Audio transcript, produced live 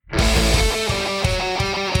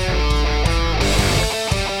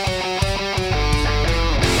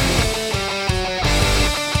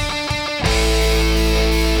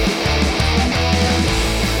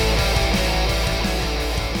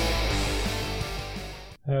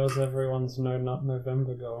How's everyone's No Nut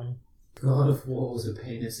November going? God, if War was a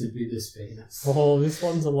penis, it'd be this penis. Oh, this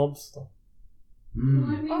one's a lobster.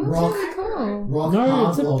 Oh, Rock, that's really cool. rock No, hard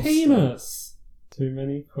it's a lobster. penis. Too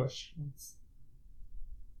many questions.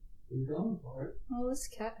 You're going for it. Well, this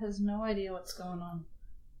cat has no idea what's going on.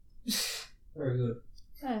 Very good.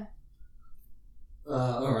 Yeah,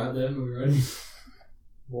 Alright then, we're ready.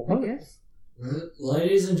 What? I guess.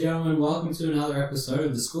 Ladies and gentlemen, welcome to another episode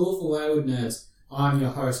of the School for Wayward Nerds. I'm your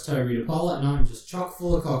host, Toby DePaula, and I'm just chock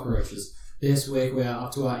full of cockroaches. This week we are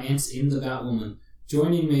up to our ants in the Batwoman.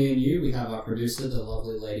 Joining me and you, we have our producer, the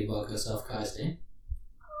lovely ladybug herself, Kai Steen.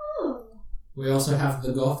 Oh. We also have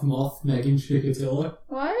the goth moth, Megan Chikatilo.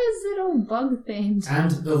 Why is it all bug themed?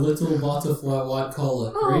 And the little butterfly white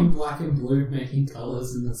collar, green, black and blue making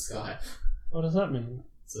colours in the sky. What does that mean?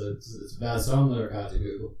 It's a bad song lyric I had to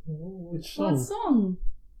Google. Which song? What song?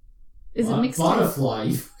 Is it mixed?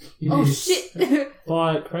 Butterfly. Oh shit!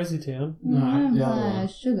 By Crazy Town. No, the other one.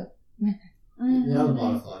 Sugar. The other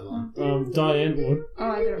butterfly one. Diane Wood. Oh,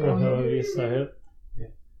 I got it Or wrong. however you say it.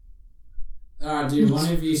 Alright, do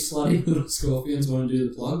one of you slutty little scorpions want to do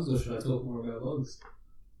the plugs, or should I talk more about bugs?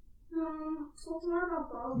 Talk more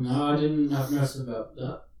about bugs. No, I didn't have most about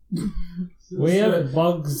that. We have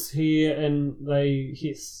bugs here and they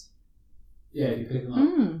hiss. Yeah, you pick them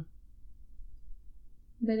up.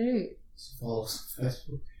 They do. Just follow us on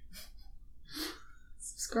Facebook.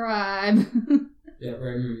 Subscribe. Yeah,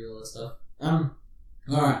 rate and review all that stuff.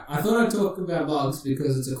 Alright, I thought I'd talk about bugs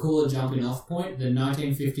because it's a cooler jumping off point than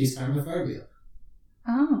 1950s homophobia.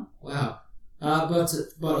 Oh. Wow.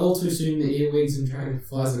 But all too soon the earwigs and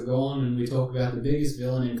dragonflies are gone and we talk about the biggest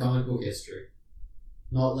villain in comic book history.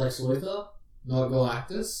 Not Lex Luthor, not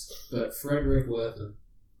Galactus, but Frederick Wertham.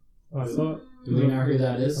 I thought Do we know who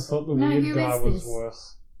that I is? thought the No, weird who guy is was this?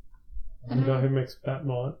 worse. I The don't guy know. who makes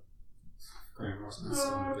Batmite. Graham Morrison, that's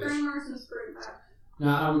son of a Graham bitch. Morrison's pretty bad.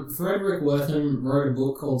 Now, Frederick Wertham wrote a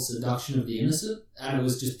book called Seduction of the Innocent, and it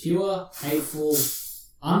was just pure, hateful,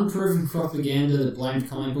 unproven propaganda that blamed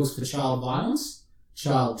comic books for child violence,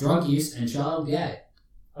 child drug use, and child gay.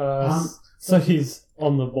 So he's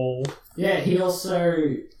on the ball. Yeah, he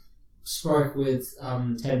also spoke with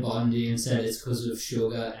Ted Bundy and said it's because of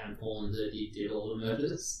sugar and porn that he did all the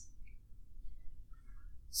murders.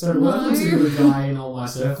 So No. Wertham's a good guy in all my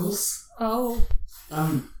circles. Oh.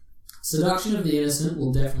 Seduction of the Innocent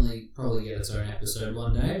will definitely probably get its own episode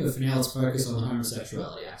one day, but for now let's focus on the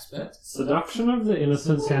homosexuality aspect. Seduction of the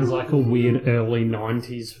Innocent sounds like a weird early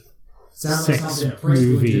 90s Sounds sex like something a priest would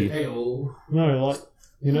movie. do. Hey, oh. No, like,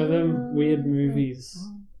 you know them weird movies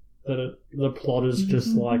that the plot is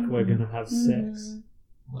just like, we're gonna have sex.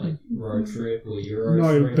 Like road trip or Euro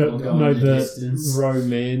No, trip but or going no, the the distance.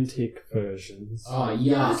 romantic versions. Oh,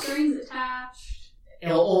 Yeah, yuck. strings attached.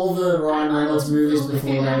 All the Ryan Reynolds movies All before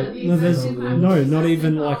came out of that. these No, there's two no, movies. not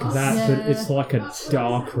even like Oh, that, but Yeah. it's like a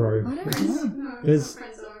dark I romance. don't know. No, it's There's-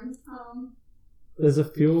 not friend zone. There's a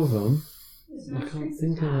few of them. There's I no can't strings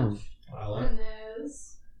think of them. attached. I like. And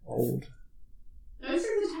there's Old. no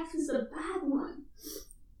strings attached is the bad one.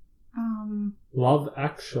 Love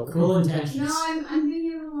Actually. Cool Intentions. No, I'm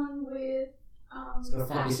thinking of the one with It's got a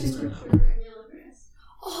funny Ashton sister in it. Kutcher and Mila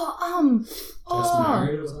Kunis. Just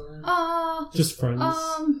married or something? Just friends.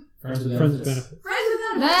 Friends with Friends benefits. benefit. Friends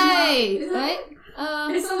with Benefits. Wait, Is that- wait.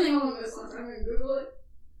 It's something along those lines. I'm gonna Google it.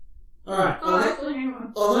 Alright, Oh, actually, hang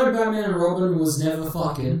on. although Batman and Robin was never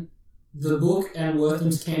fucking, the book and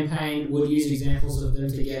Wertham's campaign would use examples of them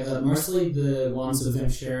together, mostly the ones of them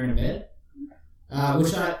sharing a bed.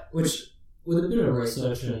 Which, with a bit of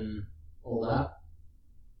research and all that,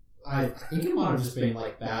 I think it might have just been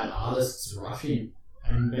like bad artists rushing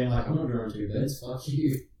and being like, I'm not drawing two beds, fuck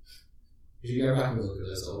you. You should go back and look at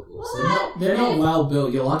those old books. They're not well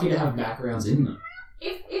built, you're lucky to have backgrounds in them.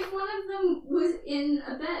 If one of them was in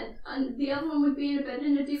a bed, and the other one would be in a bed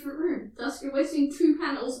in a different room, thus you're wasting two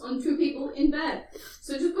panels on two people in bed.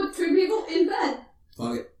 So just put two people in bed.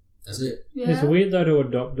 Fuck it. That's it. It's weird though to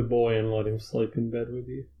adopt a boy and let him sleep in bed with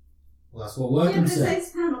you. Well, that's what Yeah, Wertham but it said.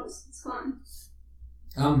 saves panels. It's fine.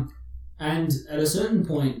 And at a certain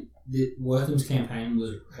point, Wertham's campaign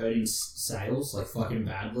was hurting sales, like, fucking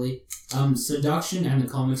badly. Seduction and the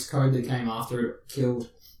comics code that came after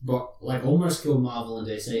it almost killed Marvel and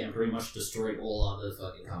DC and pretty much destroyed all other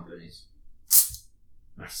fucking companies.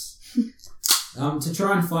 Nice. To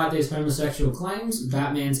try and fight these homosexual claims,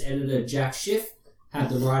 Batman's editor Jack Schiff had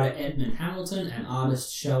the writer Edmund Hamilton and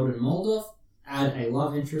artist Sheldon Moldoff add a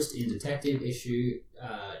love interest in Detective issue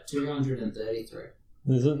 233.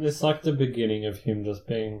 Isn't this like the beginning of him just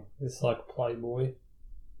being this like playboy?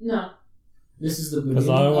 No. This is the Because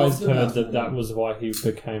beginning I always of the heard that Batwoman. that was why he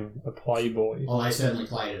became a playboy. Well, they certainly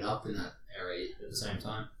played it up in that area at the same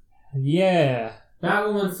time. Yeah.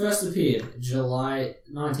 Batwoman first appeared July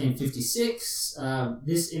 1956.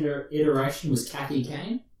 This iteration was Kathy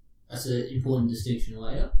Kane. That's an important distinction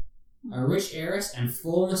later. A rich heiress and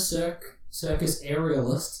former circus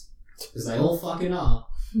aerialist, because they all fucking are,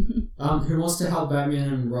 who wants to help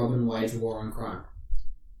Batman and Robin wage war on crime.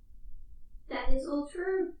 That is all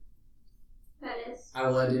true. That is. I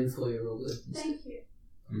will add in for you real good. Thank you.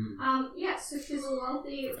 Mm. So she's a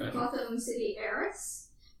wealthy Gotham City heiress.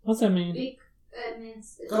 What's that mean? Big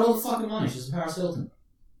means that Got all the fucking money. She's a Paris Hilton.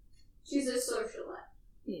 she's a socialite.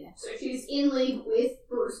 Yeah. So she's in league with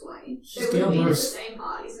Bruce Wayne. She's They would Gail be at the Bruce. same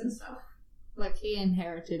parties and stuff. Like, he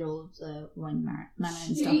inherited all of the Wayne Manor and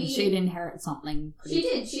stuff, She- and she'd inherit something She pretty...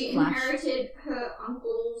 did. She Flash. inherited her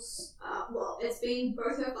uncle's, it's been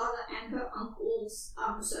both her father and her uncle's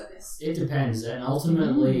circus. It depends, and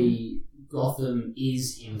ultimately, Gotham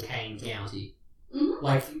is in Kane County. Mhm.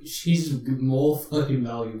 Like, she's more fucking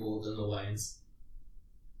valuable than the Waynes.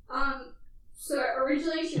 So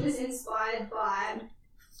originally she was inspired by,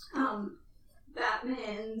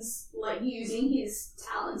 Batman's, like, using his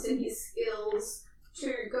talents and his skills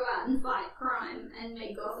to go out and fight crime and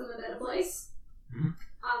make Gotham a better place. Mhm.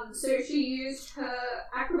 So she used her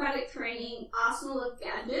acrobatic training, arsenal of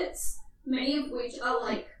gadgets, many of which are,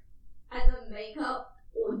 like, either makeup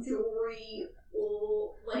or jewelry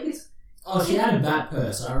or, like, it's... Oh, she had a bat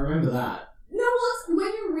purse, I remember that. No, well, it's,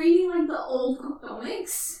 when you're reading, like, the old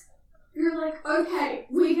comics, you're like, okay,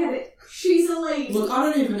 we get it. She's a lady. Look, I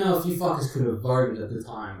don't even know if you fuckers could have voted at the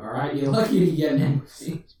time, alright? You're lucky to get an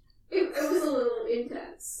embassy. It was a little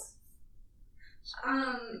intense.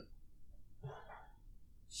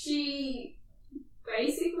 She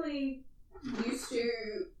basically used to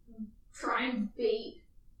try and beat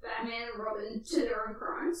Batman and Robin to their own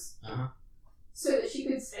crimes. Uh-huh. So that she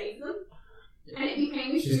could save them. And it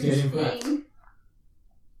became a She's huge getting wrecked. thing.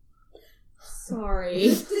 Sorry.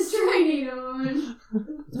 Just training on.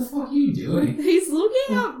 What the fuck are you doing? He's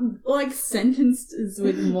looking up, like, sentences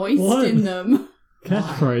with moist What? in them.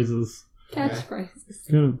 Catchphrases. Catchphrases.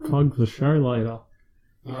 Gonna plug the show later.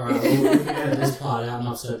 Alright, well, we can edit this part out and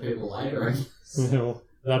upset people later, I guess. Well,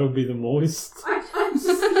 that'll be the moist. I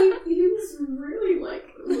just, he was really, like,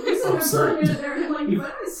 losing Upset. a minute there, and I'm like, you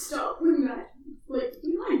better stop with that. Like,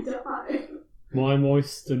 you might die. My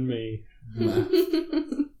moist and me. Yeah.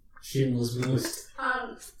 Shameless moist.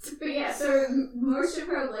 But yeah, so most of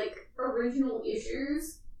her, like, original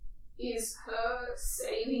issues is her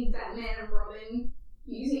saving Batman and Robin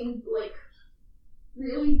using, like,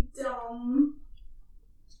 really dumb...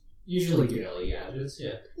 Usually girly gadgets,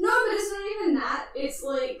 yeah. No, but it's not even that. It's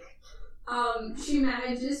like, she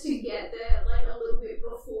manages to get there, like, a little bit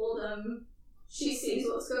before them. She sees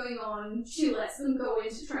what's going on. She lets them go in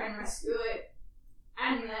to try and rescue it.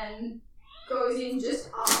 And then goes in just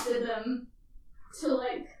after them to,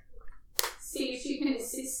 like, see if she can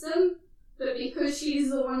assist them. But because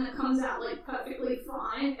she's the one that comes out, like, perfectly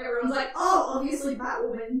fine, everyone's like, oh, obviously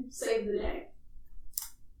Batwoman saved the day.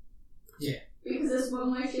 Yeah. Because there's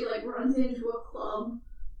one where she, like, runs into a club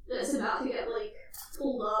that's about to get, like,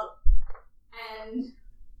 pulled up, and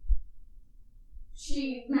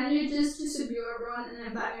she manages to subdue everyone, and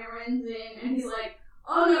then Batman runs in, and he's like,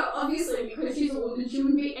 oh no, obviously, because she's a woman, she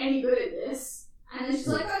wouldn't be any good at this. And then she's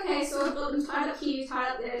like, okay, so I've got them tied up here,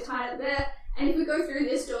 tied up there, and if we go through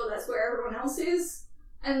this door, that's where everyone else is.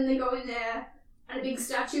 And then they go in there, and a big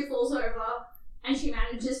statue falls over, and she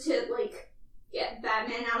manages to, like, get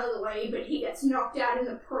Batman out of the way, but he gets knocked out in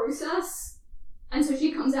the process. And so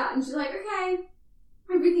she comes out and she's like, okay,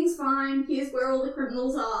 everything's fine, here's where all the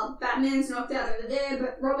criminals are, Batman's knocked out over there,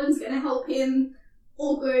 but Robin's gonna help him,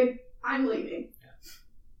 all good, I'm leaving.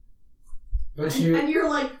 But And you're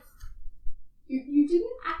like, you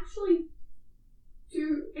didn't actually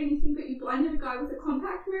do anything, but you blinded a guy with a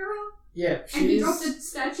compact mirror, yeah, and he she's... dropped a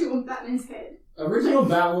statue on Batman's head. Original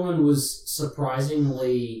Batwoman was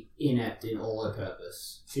surprisingly inept in all her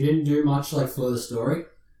purpose. She didn't do much, like, for the story,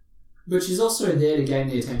 but she's also there to gain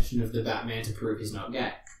the attention of the Batman to prove he's not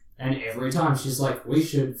gay. And every time she's like, we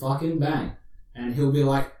should fucking bang. And he'll be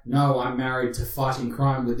like, no, I'm married to fighting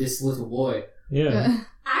crime with this little boy. Yeah.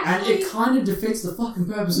 Actually, And it kind of defeats the fucking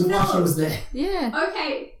purpose of why she No. was there. Yeah.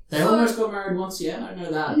 okay, They so almost got married once, yeah, I know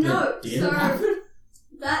that. No, but did it so- happen?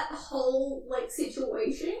 that whole, like,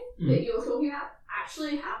 situation that you're talking about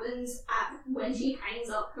actually happens at when she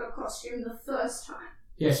hangs up her costume the first time.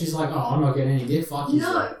 Yeah, she's like, oh, I'm not getting any dick, fuck you.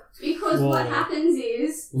 No, because what Whoa. happens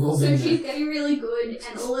is, We've all so been she's there. getting really good,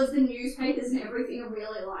 and all of the newspapers and everything are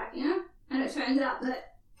really liking her, and it turns out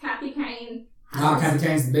that Kathy Kane Kathy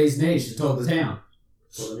Kane's the bee's knees. She told the town.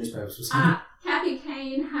 That's what the newspapers were saying. Kathy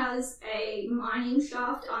Kane has a mining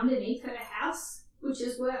shaft underneath her house, which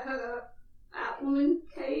is where her Batwoman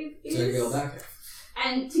cave is. So go back.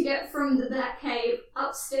 And to get from the Batcave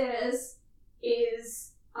upstairs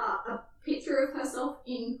is a picture of herself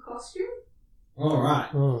in costume.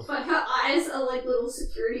 Alright. Oh. But her eyes are like little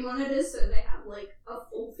security monitors, so they have like a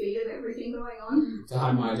full feed of everything going on. To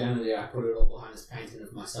hide my identity, I put it all behind this painting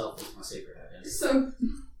of myself as my secret identity. So,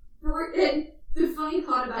 the funny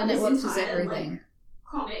part about And it this watches entire everything.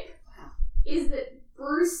 comic is that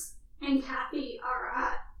Bruce and Kathy are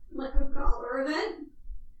at like a gala event,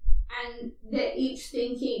 and they're each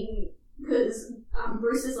thinking, because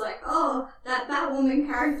Bruce is like, oh, that Batwoman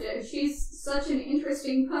character, she's such an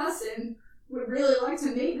interesting person, would really like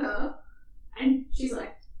to meet her. And she's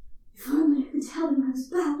like, if only I could tell him I was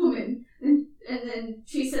Batwoman. And then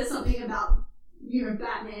she says something about,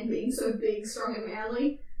 Batman being so big, strong, and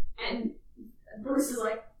manly. And Bruce is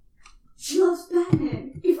like, she loves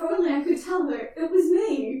Batman. If only I could tell her it was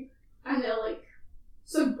me. And they're like,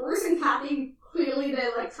 so Bruce and Kathy, clearly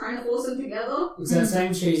they're like trying to force them together. It's that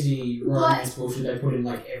same cheesy romance bullshit they put in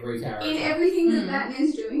like every character. In everything that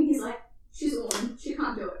Batman's doing, he's like, she's a woman, she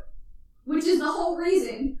can't do it. Which is the whole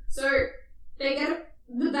reason. So they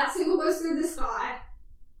the bat signal goes through the sky.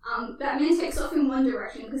 Batman takes off in one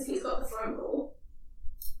direction because he's got the phone call.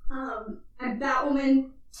 And Batwoman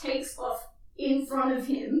takes off in front of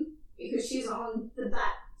him because she's on the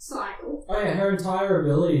bat cycle. Oh yeah, her entire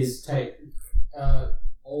abilities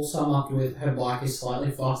all sum up with her bike is slightly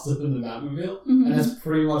faster than the Batmobile, and that's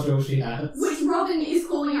pretty much all she has. Which Robin is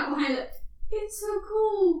calling out behind it. It's so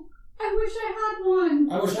cool. I wish I had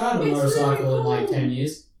one. I wish I had a It's motorcycle really in like cool. 10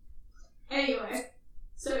 years. Anyway,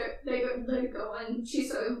 so they let it go and she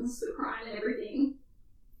solves the crime and everything.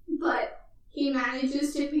 But he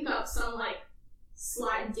manages to pick up some like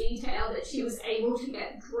slight detail that she was able to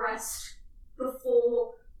get dressed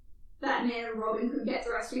before Batman and Robin could get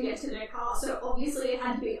dressed and get to their car. So obviously it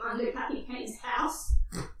had to be under Kathy Kane's house.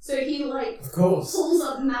 So he Of course. pulls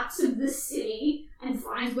up maps of the city and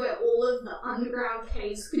finds where all of the underground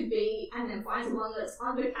caves could be, and then finds one that's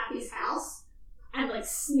under Kathy's house and like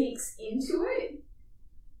sneaks into it.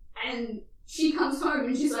 And she comes home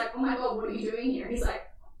and she's like, oh my god, what are you doing here? And he's like,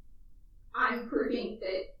 I'm proving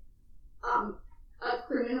that a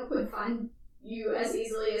criminal could find you as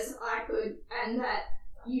easily as I could, and that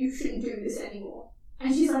you shouldn't do this anymore.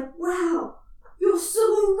 And she's like, wow, you're so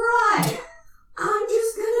right. I'm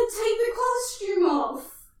just gonna take the costume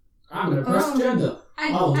off. I'm gonna press gender.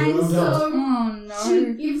 And, I'll do and what I'm so Oh no.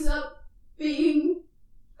 she gives up being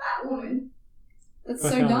Batwoman. That's For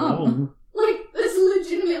so how dumb. long? Like, that's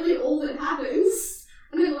legitimately all that happens.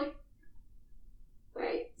 And they're like,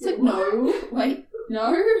 wait. It's like, what? no. Wait,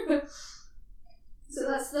 no. So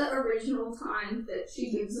that's the original time that she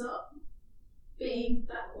gives up being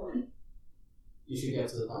Batwoman. You should get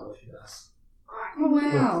to the part where she does. Alright. Oh, wow.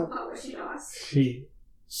 That's the part where she dies. She.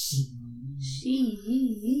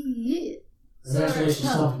 She. Eventually she So-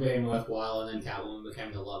 stopped being worthwhile, and then Catwoman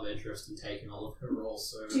became the love interest and taken all of her roles.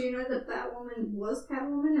 So Do you know that Batwoman was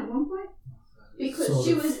Catwoman at one point? Because Sort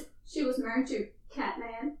she of. was married to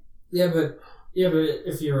Catman. Yeah, but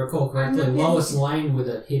if you recall correctly, I'm not Lois Lane with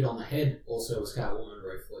a hit on the head also was Catwoman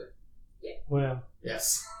briefly. Wow.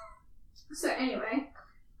 Yes. So anyway,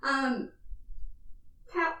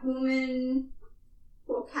 Catwoman,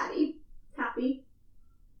 or Cappy,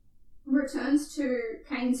 returns to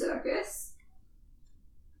Kane Circus,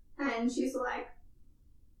 and she's like,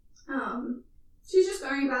 she's just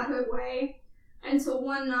going about her way until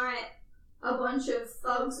one night a bunch of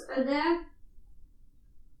thugs are there,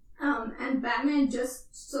 and Batman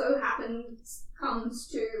just so comes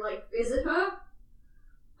to like visit her,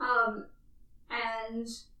 and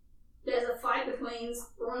there's a fight between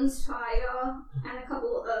Bronze Tiger and a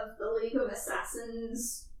couple of the League of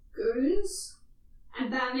Assassins goons, and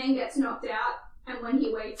Batman gets knocked out, and when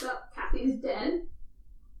he wakes up, Kathy's dead.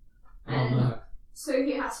 And no. so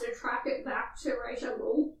he has to track it back to Ra's al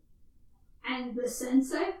Ghul and the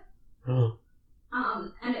Sensei. Oh.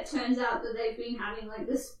 And it turns out that they've been having like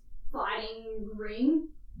this fighting ring.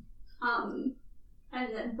 And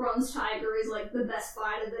that Bronze Tiger is like the best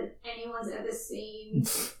fighter that anyone's ever seen.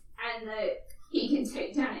 And that he can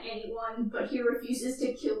take down anyone, but he refuses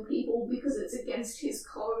to kill people because it's against his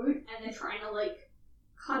code, and they're trying to like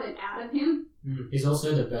cut it out of him. He's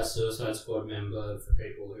also the best Suicide Squad member for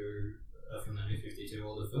people who are from the New 52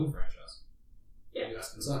 or the film franchise. Yeah. You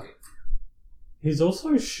guys can suck it. He's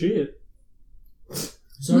also shit.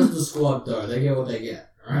 So is the squad though. They get what they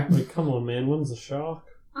get, alright? Like, come on, man. One's a shark.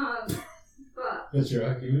 But That's your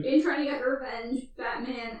argument. in trying to get revenge,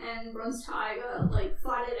 Batman and Bronze Tiger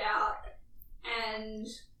fight it out, and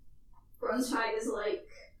Bronze Tiger's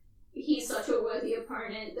he's such a worthy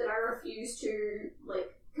opponent that I refuse to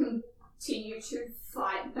continue to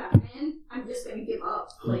fight Batman. I'm just gonna give up.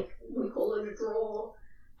 We call it a draw,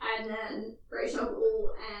 and then Ra's al Ghul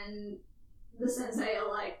and the Sensei are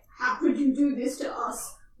like, "How could you do this to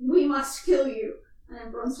us? We must kill you." And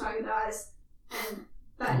then Bronze Tiger dies, and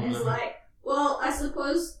Batman's like, "Well, I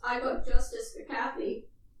suppose I got justice for Kathy,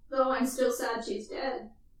 though I'm still sad she's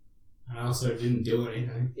dead." And I also didn't do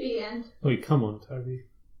anything. The end. Wait, come on, Toby.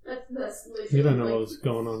 That's literally. You don't know what was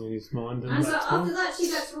going on in his mind. And so after that, she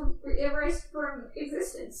gets erased from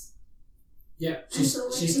existence. Yeah, she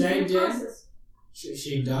Until, stayed infinite dead. crisis.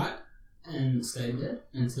 She died and stayed dead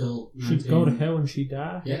until She'd go to hell and she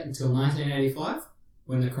died. Yeah, until 1985,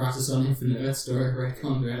 when the Crisis on Infinite Earth story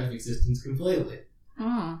retconned her out of existence completely.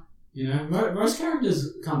 Oh. You know, most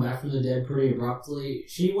characters come back from the dead pretty abruptly.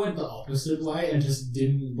 She went the opposite way and just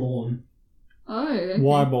didn't born. Oh, okay.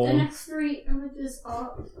 Why The born? next 3 images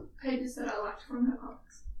are pages that I liked from her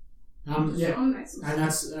comics. Yeah, On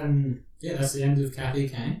Maximus. and that's the end of Kathy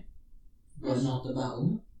Kane, but not the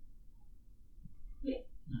Batwoman. Yeah.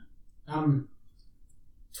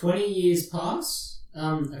 20 years pass.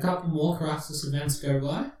 A couple more Crisis events go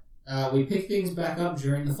by. We pick things back up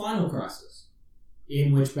during the final Crisis,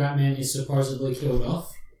 in which Batman is supposedly killed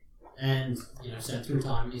off and, sent through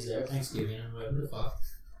time, and he's there at Thanksgiving and whatever the fuck.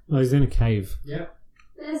 Oh, he's in a cave. Yep.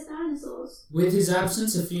 There's dinosaurs. With his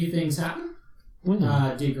absence, a few things happen.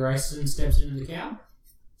 Dick Grayson steps into the cow.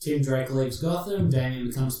 Tim Drake leaves Gotham. Damian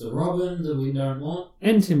becomes the Robin that we don't want.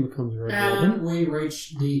 And Tim becomes Red And Robin. we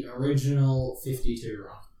reach the original 52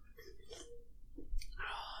 run.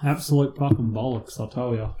 Absolute fucking bollocks, I'll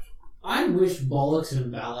tell you. I wish bollocks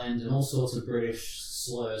and balland and all sorts of British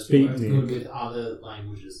slurs Beat worked me. good with other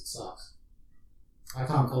languages. It sucks. I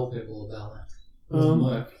can't call people a balland. It doesn't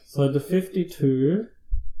work. So the 52...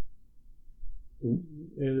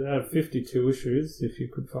 It had 52 issues, if you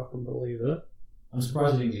could fucking believe it. I'm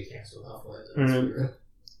surprised it didn't get cancelled halfway. Though.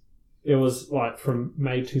 It was from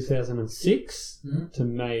May 2006 Mhm. to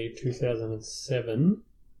May 2007.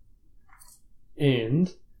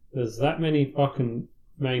 And there's that many fucking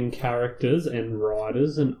main characters and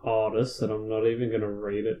writers and artists that I'm not even going to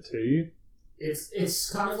read it to you.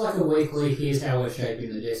 It's kind of like a weekly, here's how we're shaping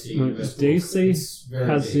the DC universe. DC It's very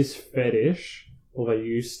has big. this fetish, or they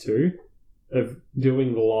used to, of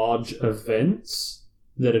doing large events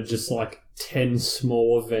that are just 10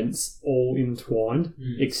 small events all entwined,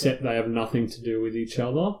 except they have nothing to do with each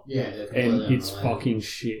other, Yeah, they're and completely it's unrelated. fucking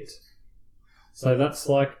shit. So that's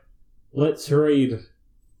let's read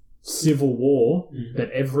Civil War,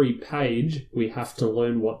 but every page we have to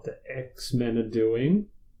learn what the X-Men are doing,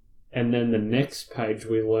 and then the next page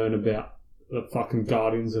we learn about the fucking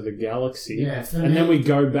Guardians of the Galaxy. Yeah, And then we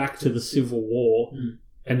go back to the Civil War,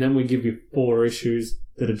 and then we give you 4 issues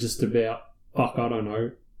that are just about, I don't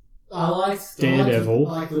know. I like Daredevil.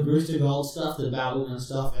 I like the Booster Gold stuff, the Batwoman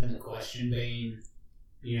stuff, and the Question being,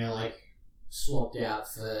 swapped out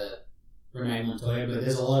for Renee Montoya. But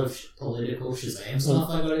there's a lot of political Shazam stuff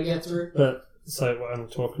I got to get through. But, so when I'm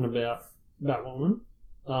talking about Batwoman,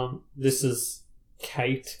 this is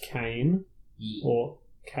Kate Kane, Yeah. or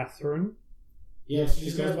Catherine. Yeah, she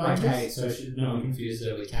just goes by I guess- Kate, so no one confuses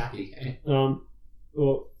her with Kathy Kane.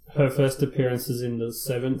 Well, her first appearance is in the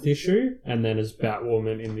 7th issue, and then as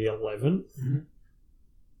Batwoman in the 11th. Mhm.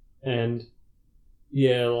 And,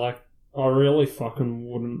 yeah, I really fucking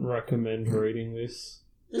wouldn't recommend reading this.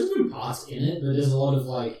 There's good parts in it, but there's a lot of,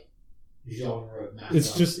 genre matter.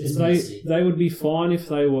 It's just, It's messy. they would be fine if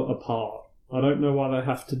they were apart. I don't know why they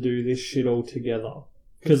have to do this shit all together.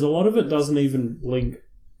 Because a lot of it doesn't even link.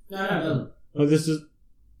 No. This is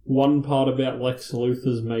one part about Lex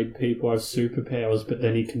Luthor's made people have superpowers, but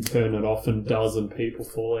then he can turn it off and does, and people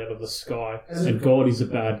fall out of the sky. And God, he's a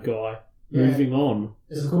bad guy. Yeah. Moving on.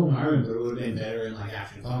 It's a cool moment, but it would have been better in,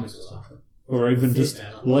 Action Comics or something. Or even Fit just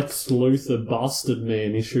better. Lex Luthor Bastard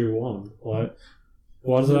Man issue 1.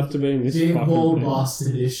 Why does it have to be in this Big fucking Bald thing?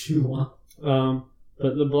 Bastard issue 1.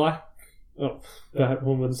 But the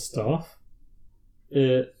Batwoman stuff.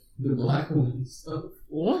 The Black Woman stuff.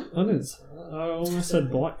 What? I almost said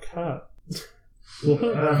Black Cat. I What?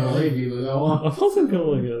 don't believe you, but go on. I wasn't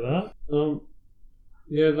calling it that.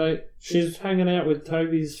 She's hanging out with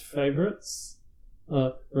Toby's favourites,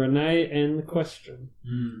 Renee and the Question.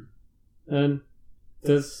 And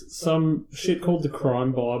there's some shit called the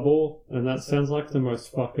Crime Bible, and that sounds like the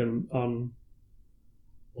most fucking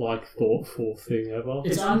like thoughtful thing ever.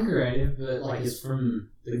 It's uncreative, but like it's from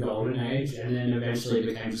the golden age, and then eventually it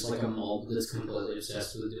became just like a mob that's completely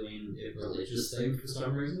obsessed with doing a religious thing for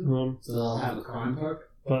some reason. So they'll have a crime pope.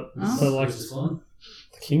 But Oh. so like Which is fun.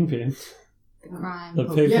 the kingpin, The crime. the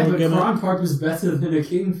Pope. people Yeah, are but gonna. crime pope is better than a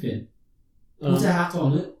kingpin. Put a hat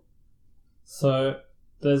on it. So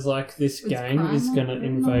there's like this With gang crime is gonna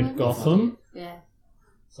written on invade it? Gotham. Yeah.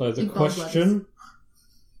 So the In bold question.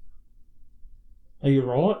 Are you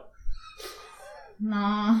right?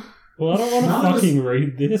 No. Well, I don't want None to of us- fucking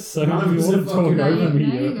read this, so none of if us you want are to talk fucking over reading. me,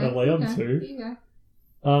 No, you you're go. allowed You to.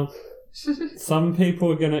 go. You Some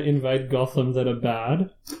people are going to invade Gotham that are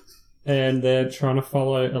bad, and they're trying to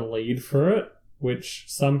follow a lead for it, which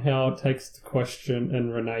somehow takes the question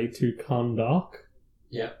and Renee to conduct.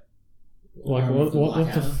 Yep. Like, The what Black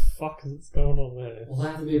the Adam. fuck is going on there? Well,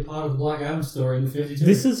 that have to be a part of the Black Adam story in the 52.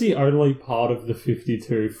 This is the only part of the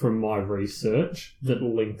 52 from my research that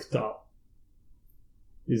linked up.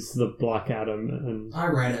 Is the Black Adam and I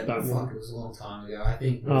read it, but Batwoman. fuck, it was a long time ago. I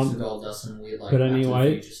think Bruce Gold does some weird, like, but Back to the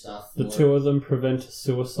anyway, Future stuff. the for two of them prevent a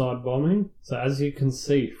suicide bombing. So as you can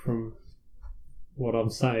see from what I'm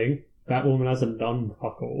saying, Batwoman hasn't done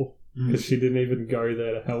fuck all because she didn't even go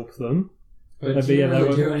there to help them. But But she yeah, didn't they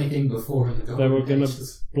really were- do anything before in the They Golden were gonna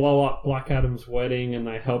Ages. blow up Black Adam's wedding, and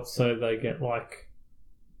they helped so they get like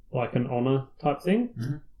an honor type thing.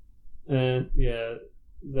 Mhm. And yeah,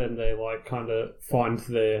 then they like kind of find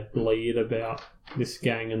their lead about this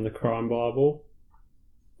gang and the crime Bible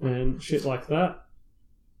and shit like that.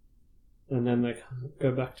 And then they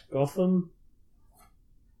go back to Gotham,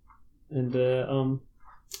 and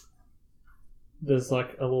there's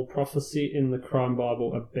like a little prophecy in the crime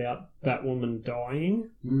Bible about Batwoman dying.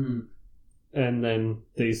 Mm. And then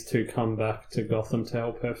these two come back to Gotham to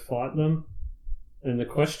help her fight them. And the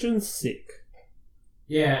question's sick.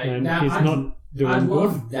 Yeah, And that, he's not doing I'd good.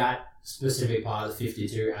 love that specific part of the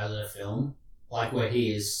 52 as a film. Like where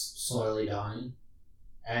he is slowly dying.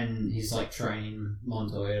 And he's like training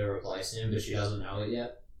Montoya to replace him, but she doesn't know it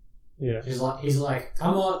yet. Yeah. He's like,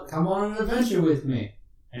 come on an adventure with me.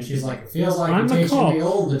 And she's like, it feels like I'm you're a teaching cop. me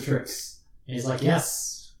all the tricks. And he's like,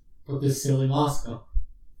 yes, put this silly mask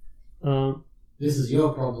on. This is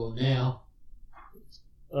your problem now.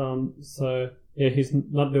 So yeah, he's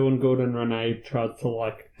not doing good, and Renee tried to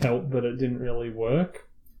like help, but it didn't really work.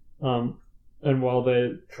 And while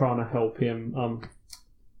they're trying to help him,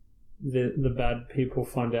 the bad people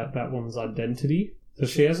find out Batwoman's identity. So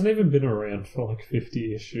she hasn't even been around for like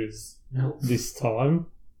 50 issues Nope. this time,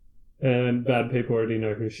 and bad people already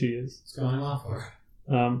know who she is. What's going on for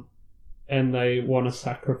her? And they want to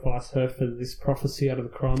sacrifice her for this prophecy out of the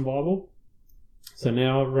crime Bible. So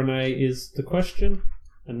now Renee is the question,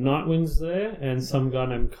 and Nightwing's there, and some guy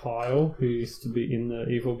named Kyle, who used to be in the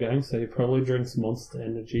evil gang, so he probably drinks Monster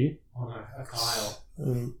Energy. Oh no, a Kyle.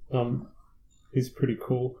 And he's pretty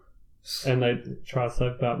cool. And they try to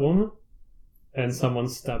save Batwoman, and someone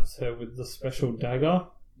stabs her with the special dagger,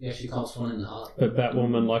 Yeah, she cops one in the heart. but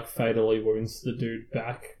Batwoman like fatally wounds the dude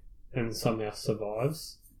back and somehow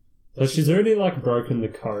survives. So she's already like broken the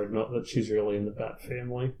code, not that she's really in the Bat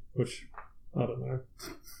family, which I don't know.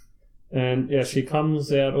 And yeah, she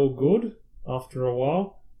comes out all good after a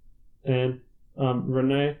while, and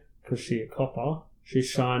Renee, because she's a copper, she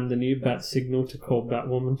shined the new Bat signal to call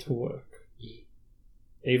Batwoman to work,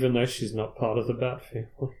 even though she's not part of the Bat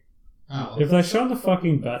family. Oh, If they shone the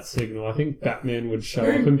fucking Bat signal, I think Batman would show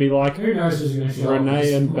up and be like, who knows who's going to show up at Renee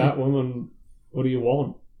this and point. Batwoman, what do you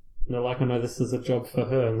want? And they're like, I know this is a job for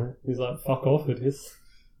her. And he's like, fuck off, it is.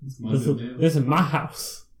 It's my This good is, deal. this is my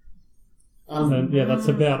house. And yeah, that's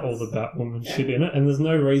about all the Batwoman shit in it. And there's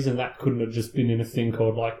no reason that couldn't have just been in a thing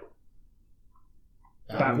called like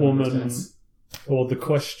Batwoman Returns. or The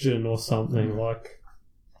Question or something. Like,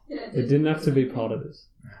 Yeah, it didn't have to be part of this.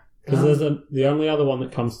 Because there's the only other one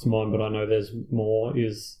that comes to mind, but I know there's more,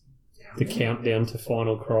 is the countdown to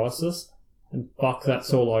Final Crisis. And fuck,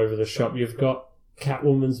 that's all over the shop. You've got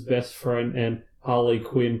Catwoman's best friend and Harley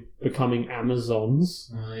Quinn becoming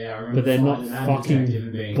Amazons. Oh, yeah, I remember But they're not finding that fucking detective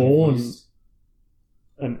and being born confused.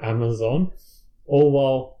 an Amazon. All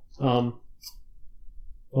while,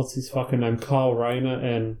 what's his fucking name? Kyle Rayner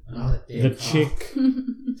and Another damn the car. chick,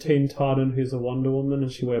 Teen Titan, who's a Wonder Woman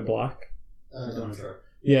and she wear black. Donatro.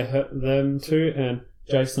 Yeah, them two, and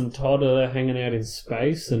Jason Todd are there hanging out in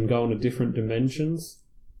space and going to different dimensions.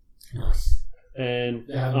 Nice. And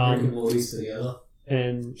They're having Rick and Morty's together.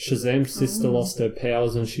 and Shazam's sister lost her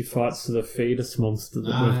powers and she fights the fetus monster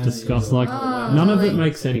that Ah, we've discussed. yeah. Like, Oh, none of it really?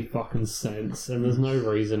 makes any fucking sense, and there's no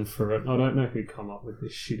reason for it. I don't know who come up with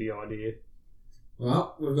this shitty idea.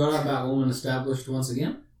 Well, we've got our Batwoman established once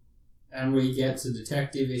again. and we get to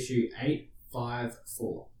Detective issue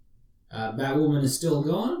 854. Batwoman is still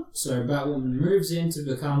gone, so Batwoman moves in to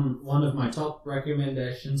become one of my top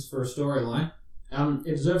recommendations for a storyline.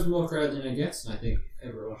 It deserves more credit than it gets, and I think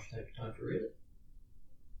everyone should take the time to read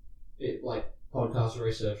it. Like podcast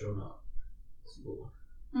research or not. It's a good one.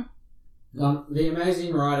 The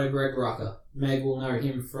amazing writer Greg Rucka. Meg will know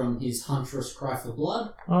him from his Huntress Cry for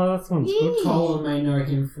Blood. Oh, that sounds good. Colin may know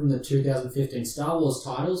him from the 2015 Star Wars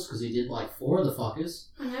titles because he did like 4 of the fuckers.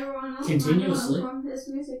 And everyone else Continuously. might know him from his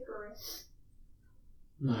music career.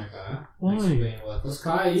 No, Kaya. Why? Thanks for being worthless.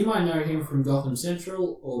 Kaya, you might know him from Gotham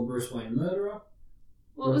Central or Bruce Wayne Murderer.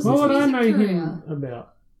 What was What his would I music know career? him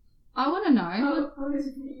about? I want to know. I was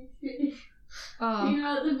being finished. Oh. You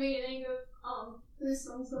know, at the beginning of this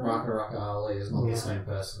song's Raka Ali is not Yeah. the same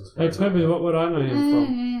person as Hey, Toby, what would I know him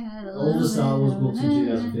from? All the Star Wars books in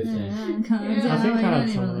 2015. Yeah. I think I had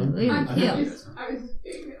some of them. I was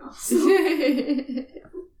being awesome.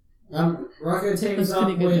 Rocco teams That's up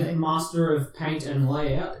pretty good, with eh? Master of Paint and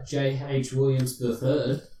Layout, J.H. Williams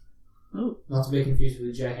III. Oh. Not to be confused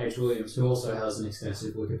with J.H. Williams, who also has an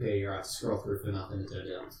extensive Wikipedia I have to scroll through for nothing to turn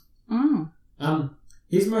down. Oh.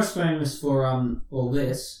 He's most famous for,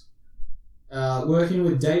 this. Working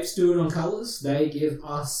with Dave Stewart on colours, they give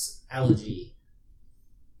us Allergy.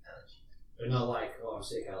 But not like, oh, I'm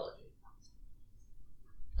sick, allergy.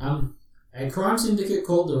 A crime syndicate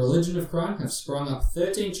called the Religion of Crime have sprung up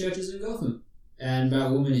 13 churches in Gotham, and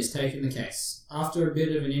Batwoman is taking the case. After a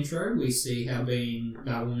bit of an intro, we see how being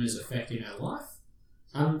Batwoman is affecting her life.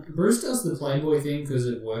 Bruce does the Playboy thing because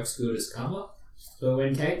it works good as cover, but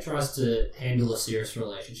when Kate tries to handle a serious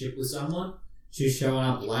relationship with someone, she's showing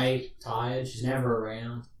up late, tired, she's never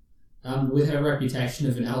around. With her reputation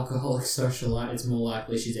of an alcoholic socialite, it's more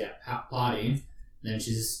likely she's out partying than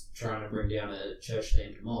she's trying to bring down a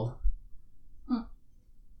church-themed mob.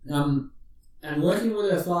 And working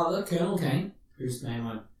with her father, Colonel Kane, whose name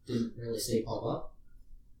I didn't really see pop up,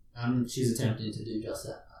 she's attempting to do just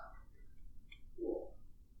that.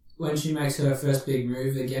 When she makes her first big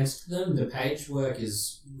move against them, the page work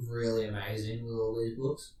is really amazing with all these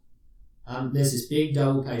books. There's this big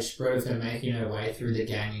double-page spread of her making her way through the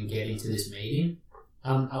gang and getting to this meeting.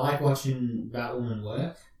 I like watching Batwoman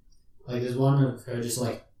work. Like, there's one of her just,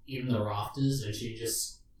 like, in the rafters, and she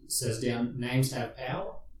just says down, names have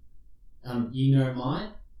power. You know mine,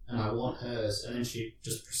 and I want hers. And then she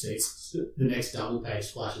just proceeds. The next double-page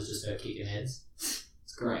splash is just her kicking heads.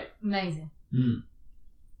 It's great. Amazing.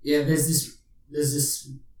 Yeah, there's this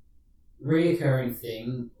reoccurring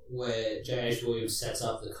thing where J.H. Williams sets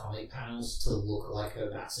up the comic panels to look like her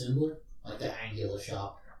bat symbol, like the angular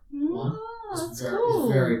sharp one. Oh, that's very, cool.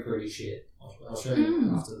 It's very pretty shit. I'll show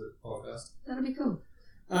you after the podcast. That'll be cool.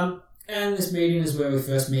 And this meeting is where we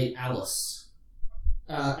first meet Alice,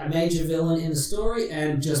 a major villain in the story,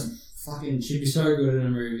 and just fucking she'd be so good in a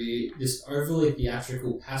movie. This overly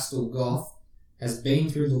theatrical pastel goth has been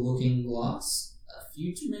through the looking glass a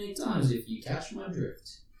few too many times, if you catch my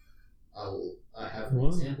drift. I have an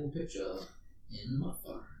example picture in my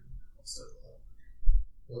phone. So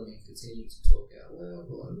let me continue to talk out loud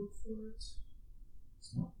while I look for it.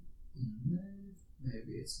 It's not in there.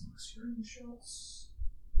 Maybe it's in my screenshots.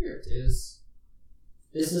 Here it is.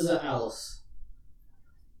 This is a Alice.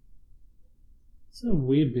 It's a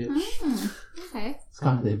weird bitch. Oh, okay. It's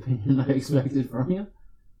kind of the opinion I expected from you.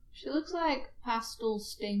 She looks like pastel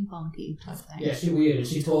steampunky type thing. Yeah, she's weird, and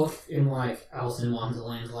she talks in like Alice in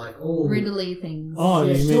Wonderland, like, oh, Riddly things. Oh,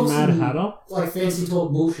 Yeah, you she mean talks Mad in- Hatter? like fancy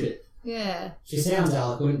talk bullshit. Yeah. She sounds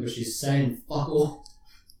eloquent, but she's saying fuck all.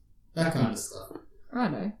 That kind of stuff.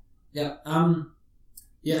 Righto. Yeah,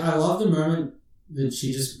 I love the moment that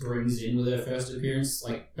she just brings in with her first appearance.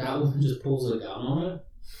 Like, Batwoman just pulls a gun on her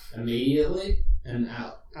immediately, and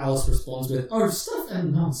Alice responds with, oh, stuff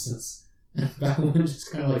and nonsense. And Batwoman just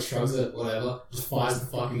kind of like shrugs it, whatever, just fires the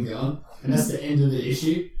fucking gun, and that's the end of the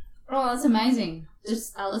issue. Oh, that's amazing.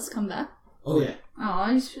 Does Alice come back? Oh yeah, Oh,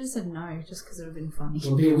 I should have said no, just because it would have been funny.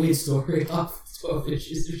 it'll be a weird story after 12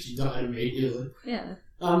 issues if she died immediately. Yeah.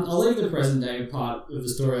 I'll leave the present day part of the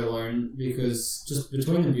story alone because just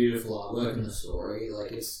between the beautiful artwork and the story,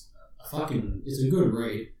 like it's a good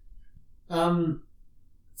read.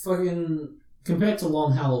 Fucking compared to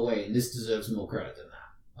Long Halloween, this deserves more credit than that.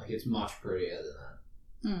 Like it's much prettier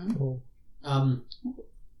than that. Cool.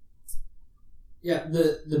 Yeah,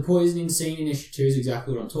 the poisoning scene in issue 2 is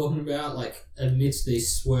exactly what I'm talking about. Like amidst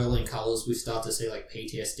these swirling colours, we start to see like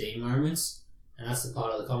PTSD moments. And that's the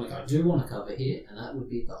part of the comic I do want to cover here, and that would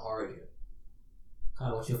be the origin.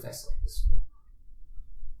 Kyle, what's your face like this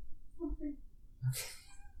for? Okay.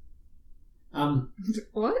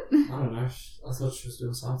 What? I don't know. I thought she was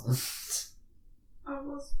doing something. I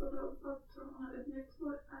was, but I don't want to admit to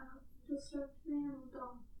it. Just left me and I'm done.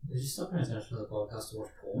 Did you stop paying attention to the podcast to watch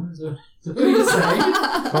porn? Is that what you're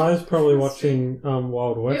saying? Kai's probably watching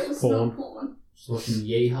Wild It West was porn. not porn. Just watching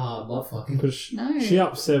yeehaw butt fucking. Because No. she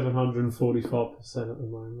up 745% at the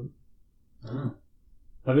moment. Oh.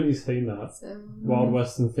 Haven't you seen that? So, Wild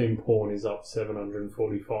Western themed porn is up 745%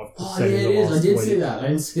 Oh, yeah, in it the is. last I did week. see that. I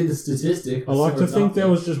didn't see the statistic. I like So to it's think up there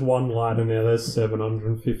there. was just one lad and now there's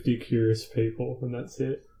 750 curious people and that's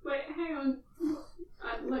it. Wait, hang on.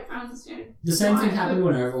 I understand. The same thing Why? happened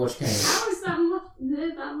when Overwatch came out. How is that much?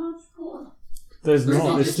 There's that much porn? There's There's not,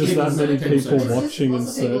 not, it's it's just people that many searching, people so- watching and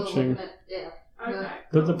Lots of people are searching. looking at- Yeah. Okay.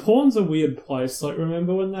 But the porn's a weird place. Like,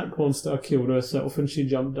 remember when that porn star killed herself and she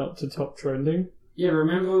jumped up to top trending? Yeah,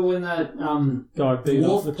 remember when that Guy beat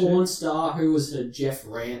up the dwarf porn chick? star who was a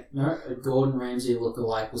Gordon Ramsay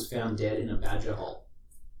lookalike was found dead in a badger hole?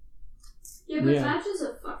 Yeah, but Yeah. badgers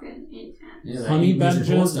are fucking intense. Yeah, they Honey eat midget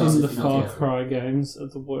porn badgers stars in the if you're not Far careful. Cry games are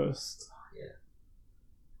the worst.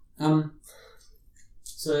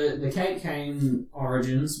 So the Kate Kane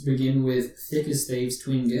origins begin with thick as thieves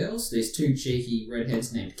twin girls, these two cheeky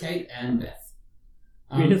redheads named Kate and Beth.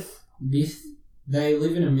 Myth. Beth. They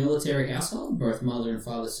live in a military household. Both mother and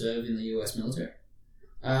father serve in the US military,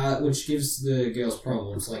 which gives the girls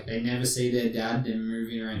problems. Like, they never see their dad, they're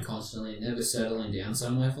moving around constantly, never settling down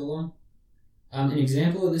somewhere for long. An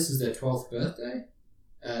example of this is their 12th birthday.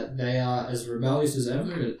 They are as rebellious as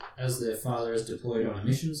ever, as their father is deployed on a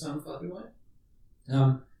mission some fucking way.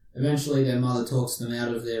 Eventually their mother talks them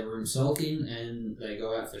out of their room sulking, and they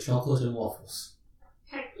go out for chocolate and waffles.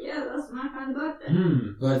 Heck yeah, that's my kind of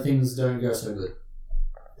birthday. But things don't go so good.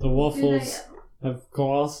 The waffles have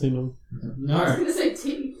glass in them. I was No. gonna say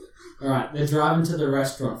tea. Alright, they're driving to the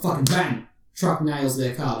restaurant. Fucking bang! Truck nails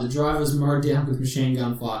their car. The driver's mowed down with machine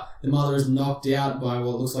gun fire. The mother is knocked out by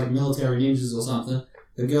what looks like military ninjas or something.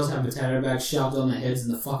 The girls have potato bags shoved on their heads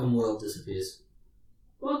and the fucking world disappears.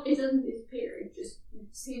 Well, it doesn't disappear, it just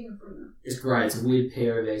seen them from them. It's great. It's a weird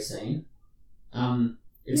POV scene.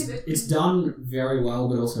 It's done very well,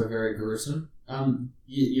 but also very gruesome.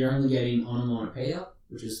 You're only getting onomatopoeia,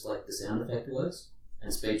 which is like the sound effect words,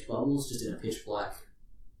 and speech bubbles, just in a pitch black,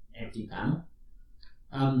 empty panel.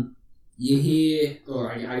 You hear,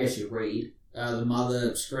 or I guess you read, the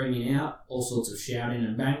mother screaming out, all sorts of shouting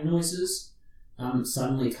and bang noises.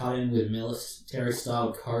 Suddenly cut in with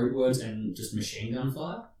military-style code words and just machine gun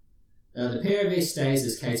fire. The POV stays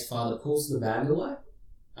as Kate's father pulls the bag away.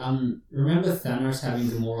 Remember Thanos having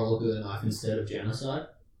Gamora look at the knife instead of genocide?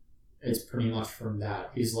 It's pretty much from that.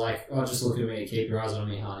 He's like, oh, just look at me, keep your eyes on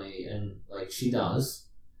me, honey. And, like, she does.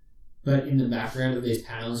 But in the background of these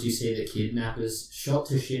panels, you see the kidnappers shot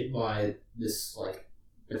to shit by this, like,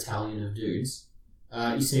 battalion of dudes.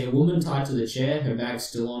 You see a woman tied to the chair, her bag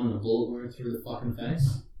still on and a bullet wound through the fucking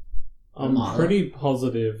face. I'm Mother. pretty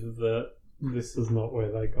positive that this is not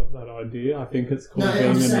where they got that idea. I think it's called No, being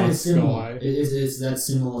I'm a just saying nice it's similar. guy. It's that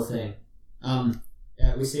similar thing.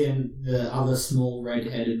 We see the other small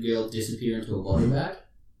red-headed girl disappear into a body bag.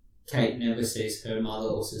 Kate never sees her mother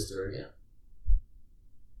or sister again.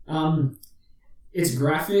 It's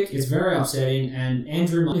graphic, it's very upsetting, and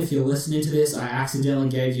Andrew, if you're listening to this, I accidentally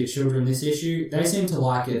gave your children this issue. They seem to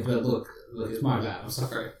like it, but look, it's my bad, I'm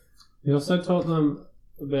sorry. You also taught them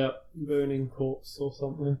about burning corpse or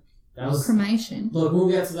something. That was... Cremation. Look, we'll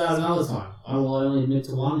get to that another time. I will only admit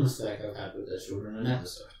to one mistake I've had with their children in an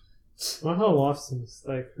episode. My whole life's a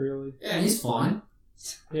mistake, really. Yeah, he's fine.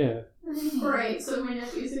 Yeah. Great, so my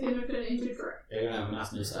nephews are gonna turn into Drake. They're gonna have a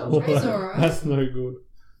nice new sale. Well, It's alright. that's no good.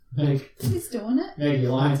 Meg, He's doing it.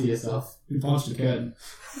 you're lying to yourself. You punched a curtain.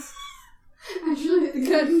 Actually, The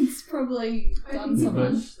curtain's probably I done think you something.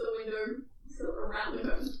 punched the window so around the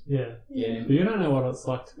curtain. Yeah. Yeah. But you don't know what it's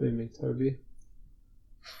like to be me, Toby.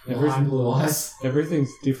 Behind blue eyes.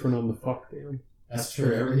 Everything's different on the fuck down. That's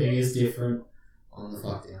true. Everything is different on the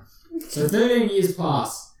fuck down. So 13 years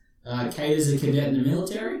pass. Kate is a cadet in the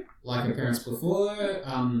military, like her parents before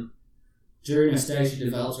her. During her stay, she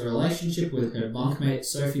develops a relationship with her bunkmate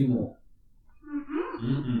Sophie Moore.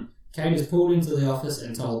 Kate is pulled into the office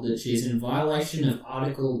and told that she is in violation of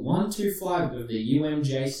Article 125 of the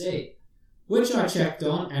UMJC, which I checked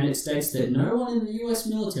on, and it states that no one in the US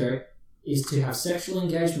military is to have sexual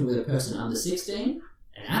engagement with a person under 16,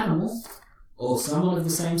 an animal, or someone of the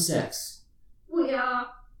same sex. We are.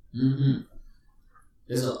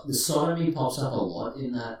 The sodomy pops up a lot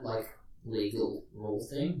in that, like, legal rule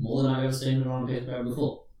thing, more than I've ever seen it on a paper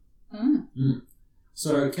before.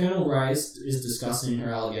 So Colonel Ray is discussing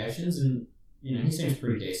her allegations, and he seems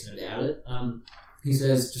pretty decent about it. He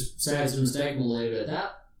says, just say it's a mistake and we'll leave it at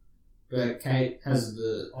that. But Kate has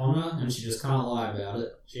the honour and she just can't lie about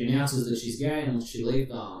it. She announces that she's gay and she leaves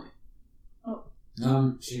the army.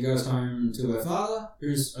 Oh. She goes home to her father,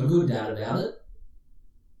 who's a good dad about it.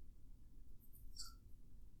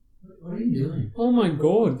 What are you doing? Oh my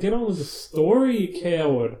god, get on with the story, you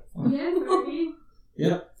coward. Yeah, baby.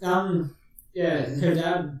 Yep. Yeah, her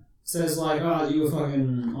dad says like, oh, you were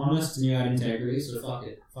fucking honest and you had integrity, so fuck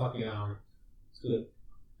it. Fuck your army. It's good.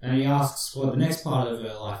 And he asks what the next part of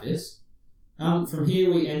her life is. From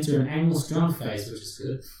here we enter an aimless drunk phase, which is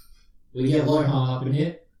good. We get low hung up in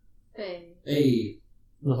here. Hey. Hey.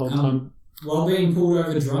 The whole time. While being pulled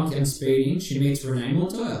over drunk and speeding, she meets Renee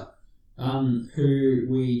Montoya, who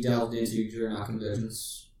we delved into during our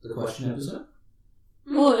Convergence the Question episode.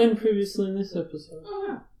 Oh, and previously in this episode. Oh,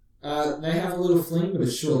 yeah. They have a little fling, but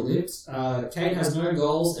it's short-lived. Kate has no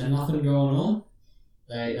goals and nothing going on.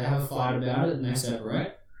 They have a fight about it and they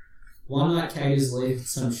separate. One night, Kate is leaving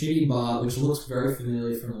some shitty bar, which looks very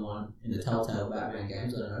familiar from the one in the Telltale Batman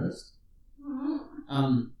games, I noticed.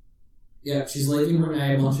 Yeah, she's leaving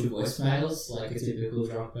Renee a bunch of voicemails, like a typical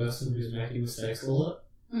drunk person who's making mistakes a lot.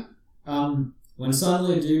 When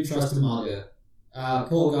suddenly a dude tries to mug her,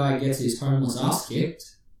 poor guy gets his homeless ass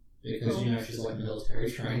kicked, because, she's like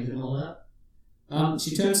military trained and all that.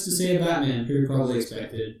 She turns to see a Batman, who probably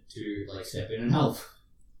expected to, step in and help.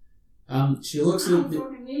 She looks I at... don't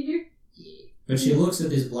fucking need you. But she looks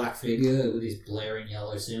at this black figure with his blaring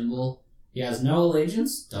yellow symbol. He has no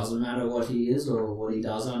allegiance, doesn't matter what he is or what he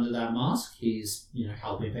does under that mask. He's,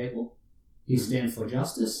 helping people. He stands for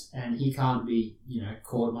justice, and he can't be,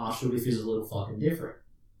 court-martialed if he's a little fucking different.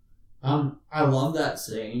 I love that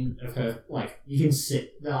scene of her, you can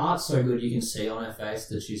see, the art's so good you can see on her face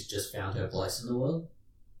that she's just found her place in the world.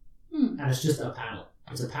 And it's just a panel.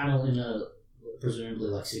 It's a panel in a, presumably,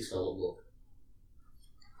 $6 book.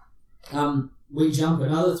 We jump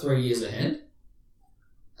another 3 years ahead.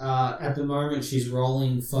 At the moment, she's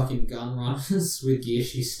rolling fucking gun runners with gear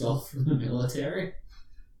she stole from the military.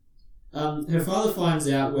 Her father finds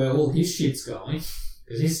out where all his shit's going,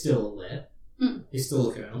 because he's still there. He's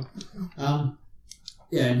still a colonel.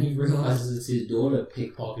 Yeah, and he realises it's his daughter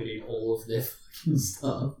pickpocketing all of their fucking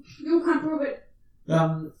stuff. You can't prove it.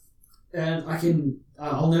 And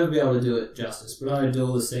I'll never be able to do it justice, but I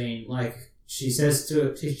adore the scene. She says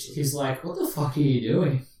to he's like, what the fuck are you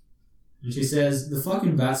doing? And she says, the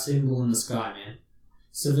fucking bat symbol in the sky, man.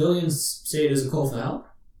 Civilians see it as a call for help.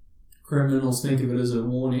 Criminals think of it as a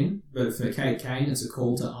warning, but for Kate Kane, it's a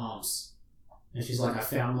call to arms. And she's like, I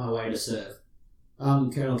found my way to serve.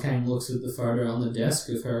 Colonel Kane looks at the photo on the desk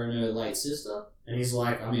of her and her late sister, and he's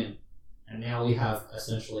like, I'm in. And now we have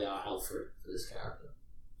essentially our help for this character.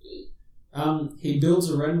 He builds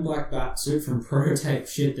a red and black bat suit from prototype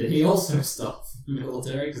shit that he also stole from the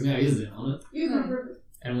military, because now he's in on it. You can't prove it.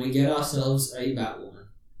 And we get ourselves a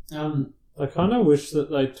Batwoman. I kind of wish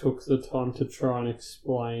that they took the time to try and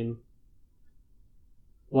explain.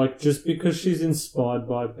 Just because she's inspired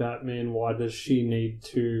by Batman, why does she need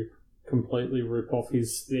to completely rip off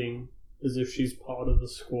his thing as if she's part of the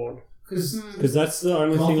squad? Because that's the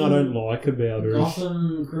only thing I don't like about her.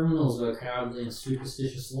 Gotham criminals are cowardly and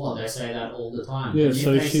superstitious lot. They say that all the time. Yeah,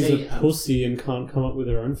 so she's a pussy and can't come up with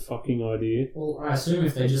her own fucking idea. Well, I assume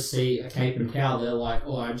if they just see a cape and cowl, they're like,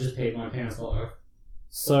 oh, I just peed my pants off.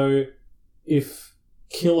 So, if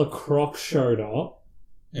Killer Croc showed up,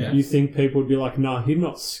 yeah. You think people would be like, nah, he's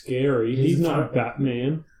not scary. He's not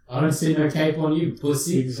Batman. I don't see no cape on you,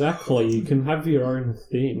 pussy. Exactly. You can have your own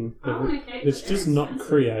thing. But it's just not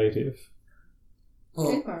creative.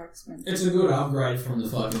 Well, it's a good upgrade from the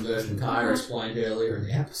fucking version Kyra explained earlier in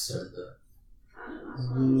the episode, though.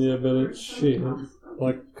 Yeah, but it's shit.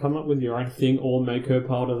 Come up with your own thing or make her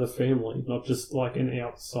part of the family, not just an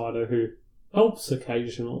outsider who helps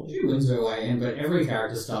occasionally. She wins her way in, but every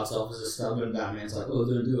character starts off as a stubborn Batman's like, oh,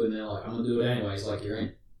 don't do it, and they're like, I'm gonna do it anyway. He's like, you're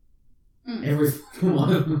in. Every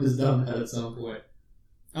one of them has done that at some point.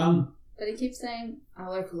 But he keeps saying, I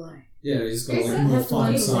like lie. Yeah, he's got more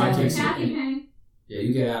fucking sidekicks. Yeah,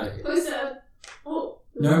 you get out of here. Who said? Oh.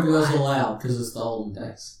 No girls allowed, because it's the olden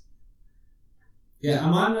days. Yeah, I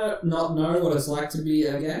might not know what it's like to be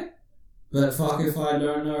a gay, but fuck if I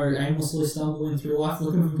don't know aimlessly stumbling through life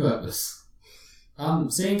looking for purpose.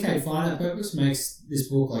 Seeing Kate find that purpose makes this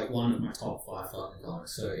book one of my top 5 fucking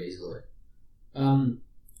comics so easily.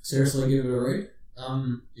 Seriously, give it a read.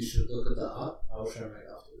 You should look at the art. I will show it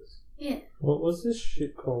after this. Yeah. What was this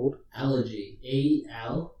shit called? Allergy.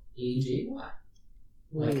 E-L-E-G-Y.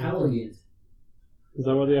 Allergens. Is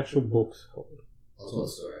that what the actual book's called? That's what the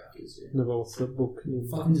story arc is, yeah. No, but what's the book in?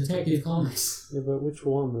 Fucking Detective Comics. Yeah, but which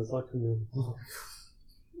one? There's like a million. Oh,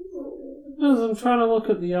 I'm trying to look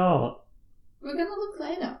at the art. We're gonna look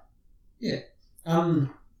later.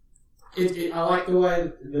 I like the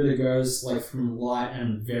way that it goes, like, from light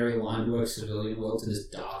and very line work civilian world to this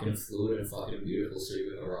dark and fluid and fucking beautiful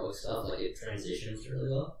super heroic stuff. Like, it transitions really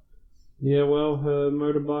well. Yeah, well, her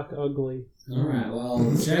motorbike ugly. Alright,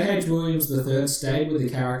 well, J.H. Williams III stayed with the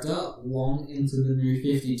character long into the New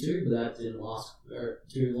 52, but that didn't last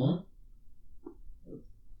too long.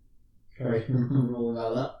 Sorry, all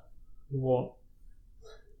about that. What?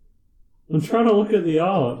 I'm trying to look at the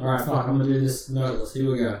art. Alright, fuck, I'm gonna do this noteless.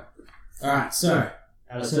 Here we go. Alright, so,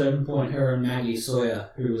 at a certain point, her and Maggie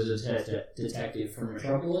Sawyer, who was a detective from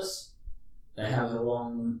Metropolis, they have a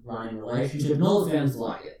long-running relationship, and all the fans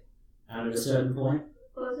like it. And at a certain point...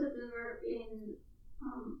 Both of them are in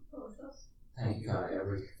Protoss. Thank you, Kai.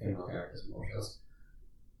 Every female character is more just.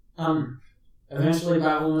 Eventually,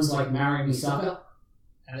 Batwoman's like, marry me, sucker.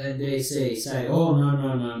 And then DC say, oh,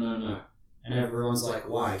 no. And everyone's like,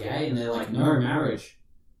 why, gay? And they're like, no, marriage.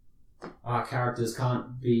 Our characters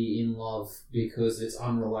can't be in love because it's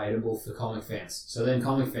unrelatable for comic fans. So then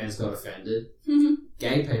comic fans got offended.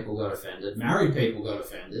 Gay people got offended. Married people got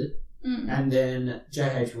offended. And then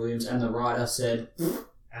J.H. Williams and the writer said,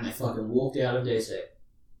 and they fucking walked out of DC.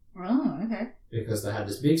 Oh, okay. Because they had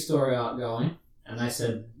this big story arc going, and they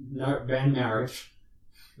said, no, ban marriage.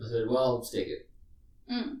 I said, well, stick it.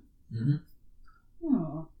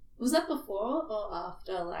 Oh. Was that before or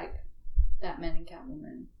after, like, Batman and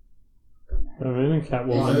Catwoman got married? Batman and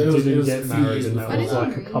Catwoman it was didn't a get few married, years and that before was that.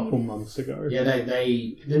 like a couple months ago. Yeah,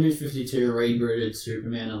 the New 52 rebooted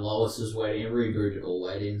Superman and Lois's wedding, rebooted all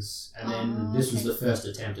weddings, and then this was the first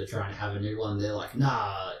attempt at trying to have a new one. They're like,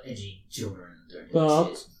 nah, edgy children don't do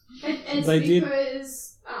But shit. It's They did-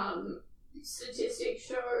 because statistics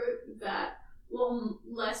show that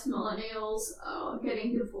less millennials are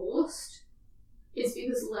getting divorced. It's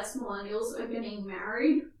because less millennials are getting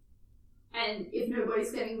married. And if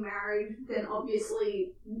nobody's getting married, then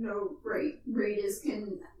obviously no readers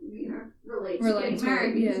can, relate to getting to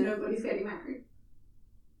married it, because yeah. nobody's getting married.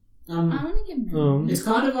 I want to get married. It's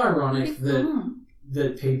kind of ironic Be fun.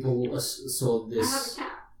 that people saw I have a this. cat.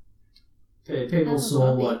 People That's a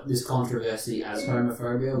saw puppy. this controversy as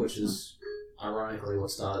homophobia, which is ironically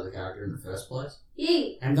what started the character in the first place.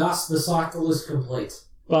 Yay! And thus the cycle is complete.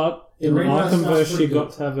 But in The Rainbow Arkhamverse, stuff's she pretty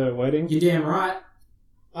got to have her wedding. You're damn right.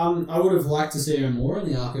 I would have liked to see her more in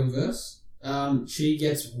the Arkhamverse. She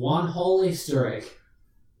gets one whole Easter egg.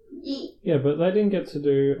 Yay! Yeah, but they didn't get to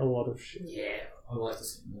do a lot of shit. Yeah, I'd like to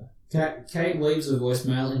see more. Kate leaves a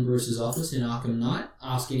voicemail in Bruce's office in Arkham Knight,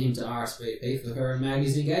 asking him to RSVP for her and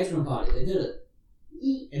Maggie's engagement party. They did it.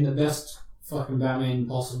 Yay! In the best fucking Batman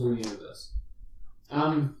possible universe.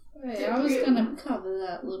 Wait, I was gonna cover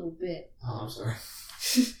that little bit. Oh, I'm sorry.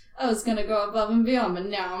 I was gonna go above and beyond, but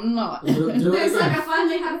now I'm not. Do it It's like again. I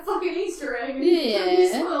finally had a fucking Easter egg and Yeah. you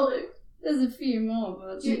spoiled it. There's a few more,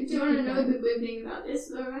 but... Do you want to know the good thing about this,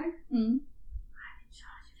 though, Meg?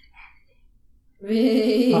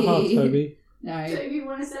 Really? Haha, Toby. No, So if you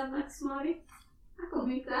want to sound like Smarty, I can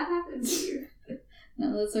make that happen to you.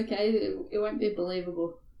 no, that's okay. It won't be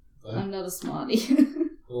believable. Okay. I'm not a smarty.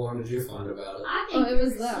 What did you find about it? I think Oh, it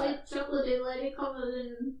was you're a that. sweet chocolatey lady covered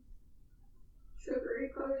in sugary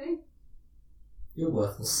coating. You're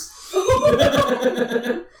worthless.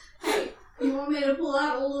 Hey, you want me to pull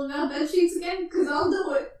out all of our bed sheets again? Because I'll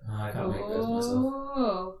do it. I can't make those myself.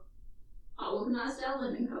 Oh. I organised our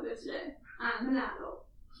linen cupboard today. I'm an adult.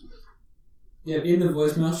 Yeah, in the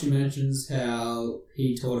voicemail she mentions how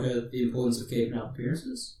he taught her the importance of keeping up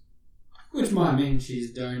appearances. Which might mean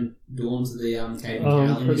she's dawned to the Kate and Cal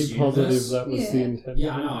I'm in this pretty positive universe. that was the Yeah. intent.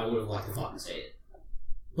 Yeah, I know, I would have liked to fucking see it.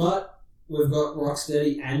 But we've got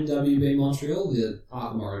Rocksteady and WB Montreal, the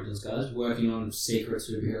Arkham Origins guys, working on secret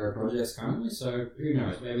superhero projects currently, so who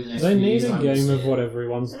knows, maybe the next They few need years a I will game see of it. what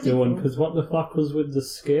everyone's That'd be doing, cool. because what the fuck was with the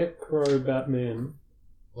Scarecrow Batman?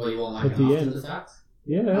 Well, you want like At an the after end. the fact?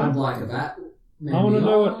 Yeah. I'd like a Batman I want to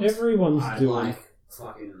know what Beyond. everyone's I'd doing. like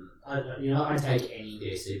fucking... I'd take any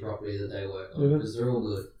DC property that they work on, Yeah. because they're all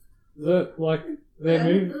good. Their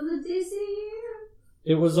move. The DC.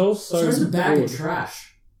 It was also So it's a bag good, of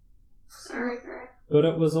trash. Sorry, Craig. but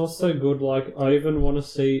it was also good. Like, I even want to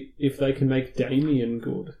see if they can make Damien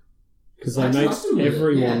good, because they I made trust them with it,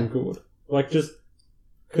 everyone yeah. good. Like, just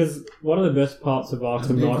because one of the best parts of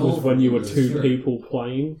Arkham big Knight was goal when you were for two sure. people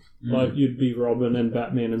playing. Like, you'd be Robin and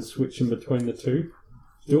Batman and switching between the two.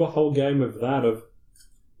 Do a whole game of that, of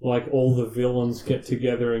like all the villains get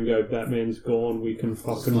together and go, Batman's gone, we can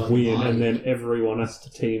fucking fucking win, lie. and then everyone has to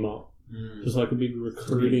team up. Just like a big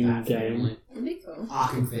recruiting Bat game. family. That'd be cool.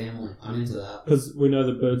 Arkham family. I'm into that. Because we know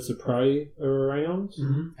the birds of prey are around.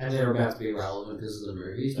 And they're about to be relevant because of the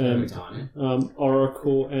movies. Um, Very tiny.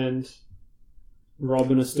 Oracle and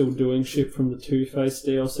Robin are still doing shit from the Two-Face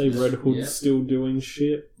DLC. Red Hood's Yeah. still doing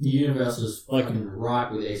shit. The universe is Like- fucking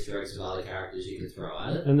ripe with Easter eggs of other characters you could throw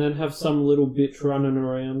at it. And then have some little bitch running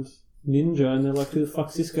around Ninja, and they're like, who the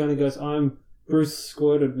fuck's this guy? And he goes, Bruce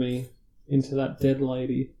squirted me into that dead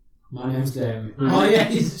lady. My name's Damon. Oh yeah,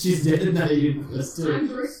 she's dead in that universe I'm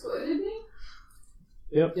too. Bruce squirted me.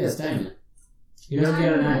 Yep. Yeah, it's Damon. He doesn't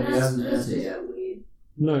get a name, he hasn't That's earned it just yet. so weird.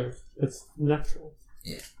 No, it's natural.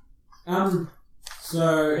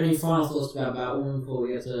 So any final thoughts about Batwoman before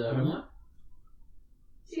we get to Homeland?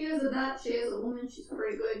 She is a bat, she is a woman, she's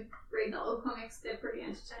pretty good. Read the old comics, they're pretty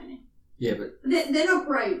entertaining. Yeah, but They're not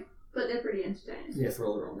brave, but they're pretty entertaining. yeah, for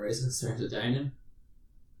all the wrong reasons, they're entertaining.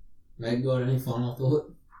 Meg, got any final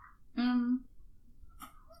thought?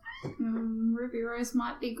 Ruby Rose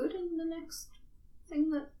might be good in the next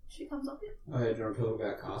thing that she comes up with. Oh yeah, do you want to talk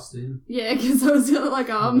about casting? Yeah, because I was gonna like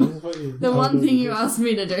the one thing you asked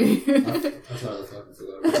me to do. I totally fucking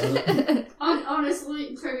forgot about it.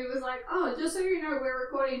 Honestly, Toby was like, oh, just so you know, we're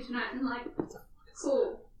recording tonight. And I'm like,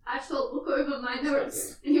 cool. I shall look over my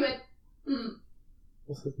notes. And he went,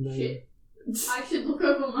 What's his name? shit. I should look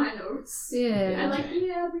over my notes. Yeah. And like,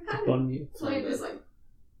 yeah, we kind of Bunny. played this like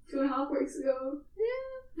 2.5 weeks ago.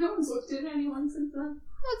 Yeah, no one's looked at anyone since then.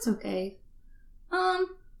 That's okay.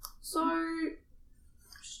 So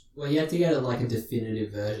Well, you have to get like a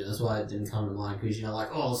definitive version. That's why it didn't come to mind because like,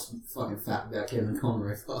 oh, it's fucking fat about Kevin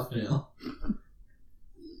Conroy fucking hell.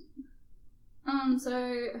 so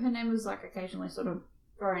her name was like occasionally sort of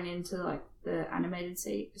thrown into like the animated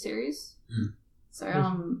series. So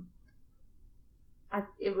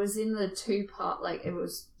it was in the 2-part, like it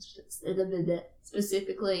was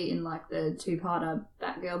specifically in like the 2-parter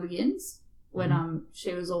Batgirl Begins when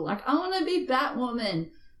she was all like, I want to be Batwoman,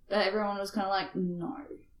 but everyone was kind of like, no,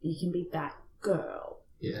 you can be Batgirl.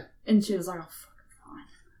 Yeah. And she was like, oh, fucking fine.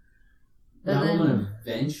 But Batwoman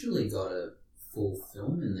eventually got a full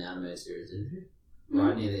film in the animated series, didn't she?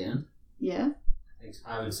 Right near the end. Yeah. I think so.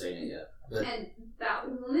 I haven't seen it yet. But And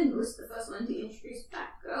Batwoman was the first one to introduce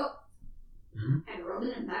Batgirl. And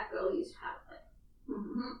Robin and Batgirl used to have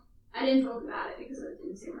it. I didn't talk about it because it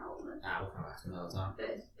didn't seem relevant. we'll come back to it another time.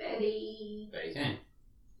 But Betty Betty Kane.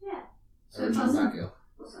 Yeah. Original Batgirl.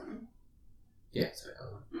 or something. Yeah, so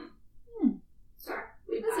Sorry.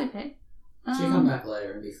 We That's okay. she'll come back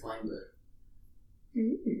later and be Flamebird.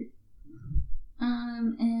 Ooh.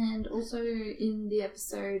 And also in the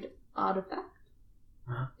episode Artifact,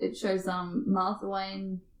 it shows Martha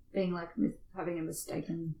Wayne being like having a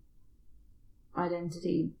mistaken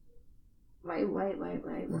identity. Wait.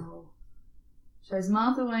 Whoa. Shows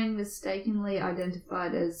Martha Wayne mistakenly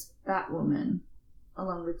identified as Batwoman,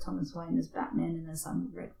 along with Thomas Wayne as Batman and his son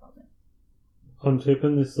Red Robin. I'm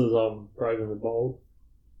tipping this is Brave and the Bold.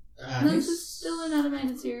 No, this is still an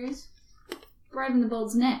animated series. Brave and the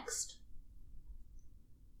Bold's next.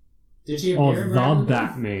 Did she Oh, appear in the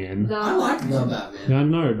Batman? Batman. I like the Batman. Yeah, I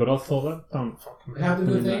know, but I thought that don't fucking It happened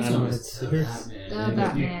with in the things animated on series. The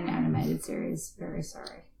Batman animated series. Very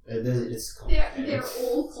sorry. It's They're complicated.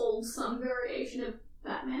 all called some variation of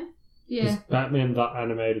Batman. Yeah. It's Batman the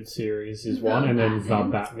animated series is The one, and then Batman.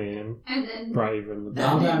 the Batman, And then Brave and the The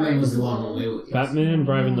Bold. Batman was the one when we were kids. Batman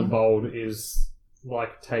Brave and the Bold is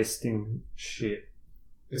like tasting shit.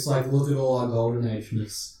 It's like, look at all our golden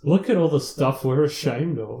ageness. Look at all the stuff we're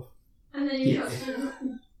ashamed of. and then you Yeah. just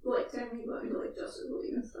like send me going to like Justice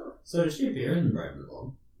League and stuff. So did she appear in Brave and the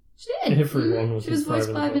Bold? She did. Everyone was She was in Brave voiced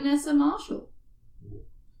and by the Bold. Vanessa Marshall.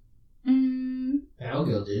 Power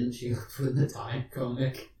Girl didn't. She got put in the Time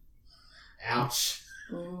comic. Ouch.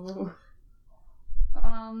 Oh.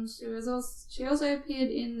 She also appeared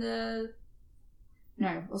in the.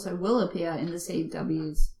 No, also will appear in the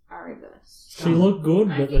CW's Arrowverse. She looked good,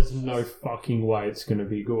 I but think there's no fucking way it's going to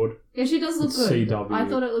be good. Yeah, she does look It's good. CW. I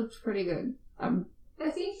thought it looked pretty good. I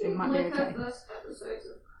think she It might be like her okay. first episodes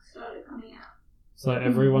have started coming out. So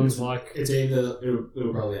everyone's like, It's either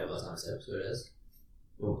it'll probably have last night's episode as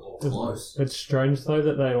or close. it's strange though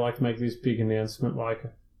that they like make this big announcement like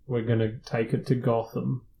we're going to take it to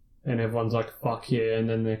Gotham, and everyone's like fuck yeah, and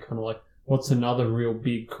then they're kind of like, what's another real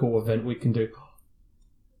big cool event we can do?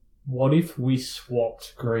 What if we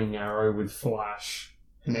swapped Green Arrow with Flash,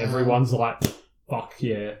 and everyone's like, fuck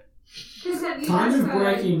yeah. Because have you Kind guys of heard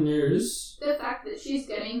breaking news the fact that she's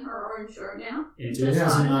getting her own show now? in Just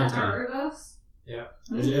started the 2019. Arrowverse. Yeah,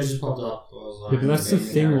 it just popped up. I was like, Yeah, but that's the being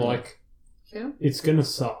a thing, character. like, Sure. it's going to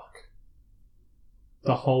suck.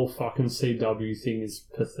 the whole fucking CW thing is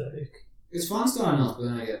pathetic. It's fun starting off, but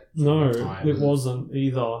then I get No, tired it with wasn't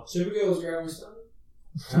either. Supergirl was great when we started.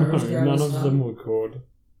 No, Arrow's great when none we of started. them were good.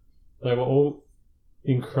 They were all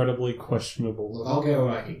incredibly questionable. Look, I'll get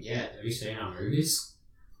what I can get. Have you seen our movies?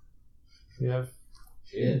 You have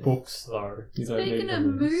Shit. books, though. You don't Speaking need of the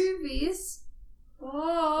movies,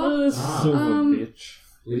 Oh, Ah. silver Um, bitch.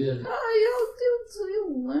 We did.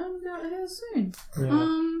 you'll learn about her soon. Yeah.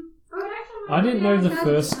 Oh, I didn't know the Catherine-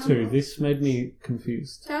 first two. This made me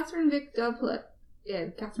confused. Catherine Victor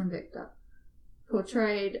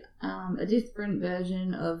portrayed a different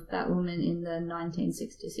version of Batwoman in the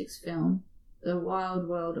 1966 film, The Wild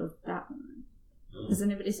World of Batwoman. Has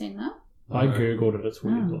anybody seen that? I googled it. It's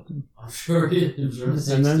weird Oh. looking. I'm sure it is. From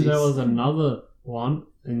the And then there 60s. was another one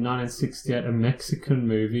in 1968, a Mexican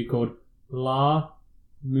movie called La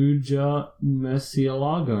Mujer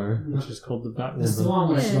Murcielago, which is called The That's the Batwoman. one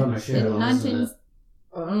where she got no shirt in on, isn't it?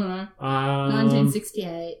 I don't know.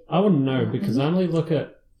 1968. I wouldn't know because I only look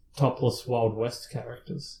at topless Wild West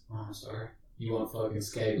characters. Oh, I'm sorry. You want fucking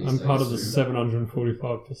scabies. I'm part of the soon.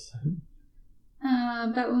 745%.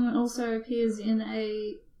 Batwoman also appears in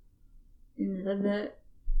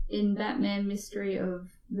in Batman Mystery of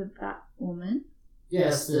the Batwoman. Yeah,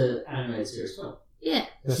 it's the animated series film. Yeah,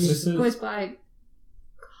 Yes, She's this is voiced by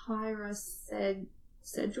Kyra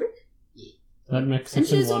Cedric, that and Mexican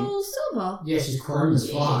she's one. all silver. Yeah, she's chrome as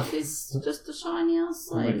fuck. She's just a shiny ass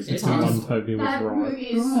The lady. It's Mexican hard one, to- Toby was That right. movie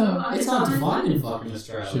is so hard It's to hard to find. find in fucking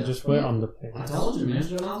Australia. Should just wear Yeah. I underpants. told you, man.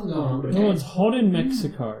 There's nothing going on. But Oh, it's hot in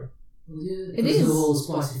Mexico. Yeah, It because is. of all the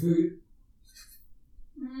spicy food.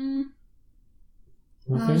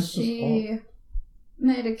 I think it's just hot. She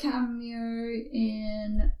made a cameo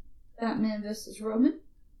in Batman vs. Robin.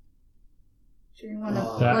 During one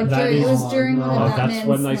of, That- like, that during, it is- was during one Oh, of Oh, Batman's that's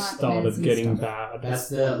when they nightmares started and getting stuff. bad. That's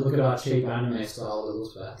the look at our cheap anime style that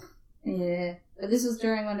looks bad. Yeah, but this was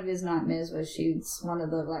during one of his nightmares where she's one of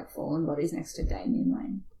the like fallen bodies next to Damian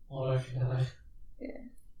Wayne. Oh, okay.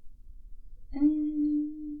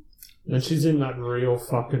 And she's in that real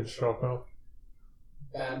fucking shocker.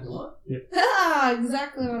 Bad blood.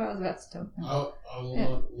 Exactly what I was about to talk about.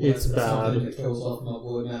 Oh, It's bad. Something that kills off my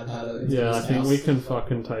boy Mad Hatter. into Yeah, I his think house. we can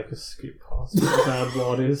fucking take a skip past what bad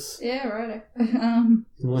blood is. Yeah, right.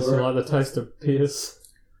 Unless you like the taste of piss.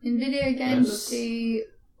 In video games, Yes. she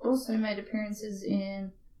also made appearances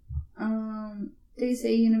in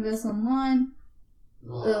DC Universe Online,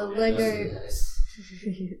 Oh, the man, Lego- that's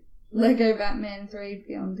Lego Batman 3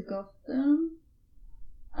 Beyond Gotham.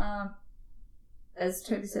 As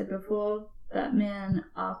Toby said before, Batman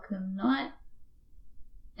Arkham Knight,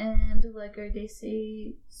 and Lego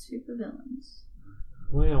DC Supervillains.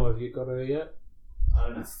 Wow, have you got her yet? I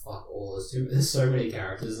don't know, fuck all. There's so many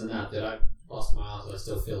characters in that I bust my ass. I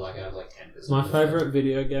still feel like I have like 10%. My of favourite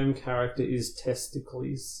video game character is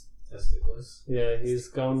Testicles. testicles. Yeah, he's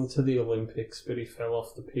gone to the Olympics, but he fell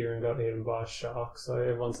off the pier and got eaten by a shark. So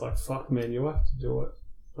everyone's like, "Fuck, man, you have to do it."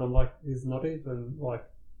 I'm like, he's not even like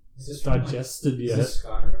Is this from, digested Is yet. this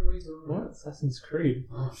Skyrim? What are you talking What? about? Assassin's Creed.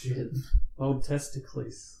 Oh shit. Old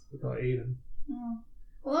Testicles. He got eaten. Oh.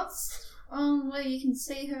 Well, that's where you can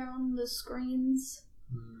see her on the screens.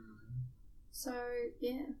 So,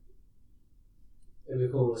 yeah. It'd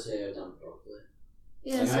be cool to see her done properly.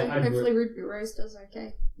 Yeah, Like, so I'd hopefully Ruby Rose does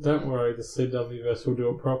okay. Don't worry, the CWverse will do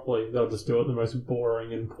it properly. They'll just do it the most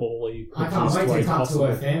boring and poorly I can't produced wait way to cut to possible.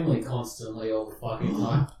 her family constantly all the fucking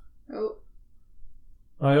time. Oh.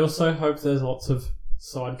 I also hope there's lots of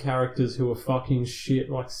side characters who are fucking shit,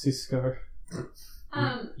 like Cisco.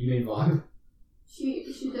 You mean Vibe?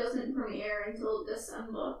 She doesn't premiere until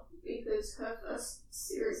December because her first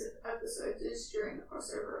series of episodes is during the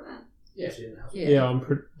crossover event. Yeah, she didn't have. Yeah,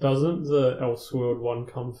 doesn't the Elseworld one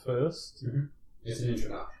come first? It's an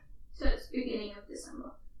introduction. So it's beginning of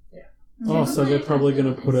December. Oh, so they're Hopefully probably it going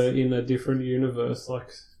to comes put out. her in a different universe,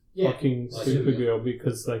 like fucking like Supergirl,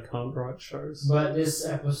 because they can't write shows. But this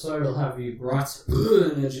episode will have you bright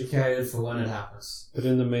and educated for when it happens. But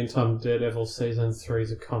in the meantime, Daredevil Season 3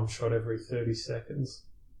 is a cum shot every 30 seconds.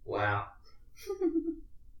 Wow.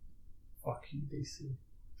 Fuck you, DC.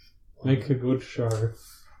 Make a good show.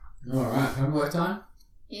 Alright, homework time?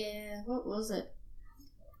 Yeah, what was it?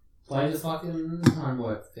 Play the fucking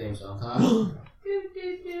homework theme song, Kyle.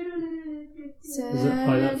 Does it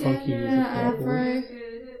play that funky music? Afro,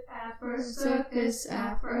 Afro circus,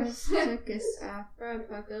 afro, circus, afro,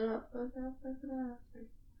 fuck it up, fuck it up, fuck it up.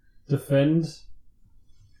 Defend?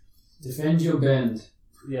 Defend your bend.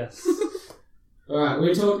 Yes. Alright,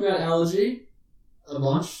 we talked about allergy a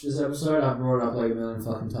bunch this episode. I've brought it up like a million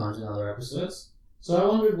fucking times in other episodes. So I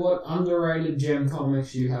wondered what underrated gem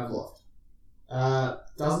comics you have left.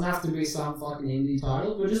 Doesn't have to be some fucking indie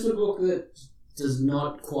title, but just a book that does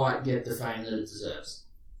not quite get the fame that it deserves.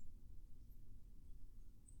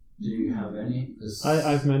 Do you have any?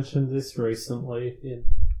 I've mentioned this recently. It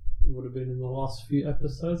would have been in the last few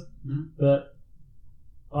episodes. But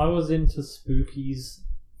I was into spookies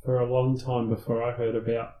for a long time before I heard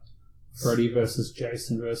about Freddy versus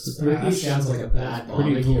Jason versus Spooky Ash. sounds like a bad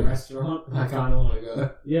Pretty barbecue good. restaurant. I kind of want to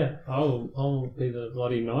go. Yeah, I'll be the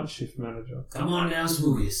bloody night shift manager. Come on now,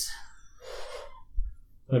 spookies.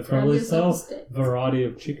 They probably Grab yourself a sell stick. variety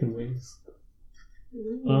of chicken wings.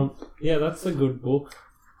 Yeah, that's a good book.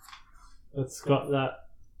 It's got that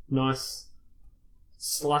nice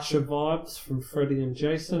slasher vibes from Freddy and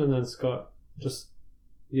Jason, and then it's got just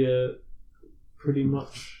pretty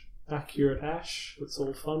much accurate Ash. It's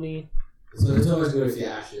all funny. So it's always good if your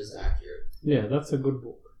Ash is accurate. Yeah, that's a good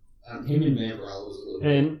book. Him and Vampire was a little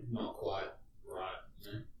bit not quite right.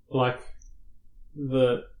 You know? Like,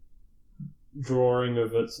 the drawing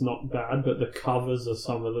of it's not bad, but the covers are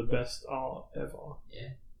some of the best art ever.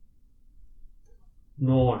 Yeah.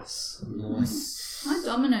 Nice. My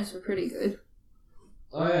dominoes were pretty good.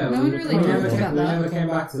 Oh yeah, No one really we talked never, about we that. never came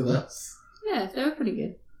back to this. Yeah, they were pretty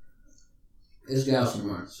good. It's Gaussian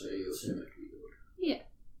Martin, so you assume it to be good. Yeah.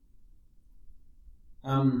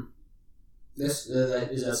 This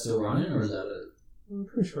is that still running, or is that a? I'm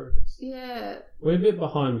pretty sure it is. Yeah. We're a bit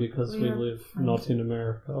behind because we We're live not in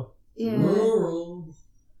America. Yeah. Rural.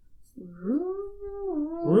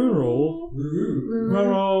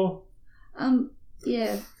 Rural.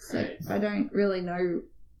 Yeah. So Right. I don't really know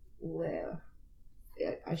where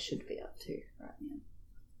I should be up to right now.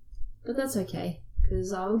 But that's okay,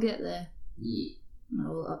 because I'll get there. Yeah. And I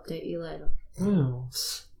will update you later. Wow.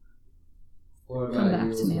 What about Come back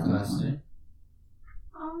you, to me on that Dustin?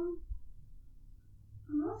 one.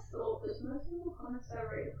 I'm not sure, because most of the comics I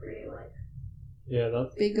read are pretty, like, Yeah,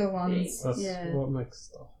 Bigger ones. that's Yeah. what makes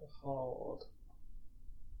stuff hard.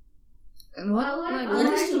 And what? I like- like, I Well, what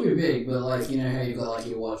they is- can still be big, but like, you know how you got like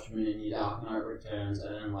your Watchmen and your Dark Knight Returns,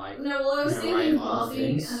 and then like no, well, I was Yeah, thinking right, other Buffy,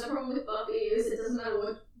 things. and the problem with Buffy is it doesn't matter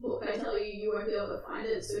what book I tell you, you won't be able to find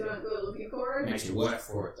it, so don't go looking for it it. makes you work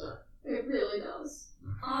for it though. It really does.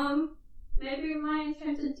 Maybe my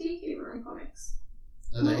Enchanted Tiki Room comics.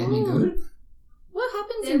 Are they any Oh. good? What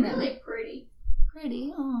happens They're in them? really pretty.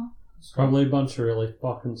 Pretty. Oh. It's probably a bunch of really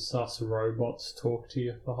fucking sus robots talk to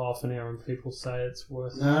you for half an hour and people say it's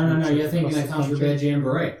worth No, you're thinking of Country Bear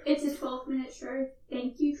Jamboree. It's a 12-minute show.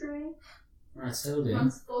 Thank you, Trey. Alright, settle down.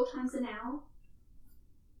 Runs 4 times an hour.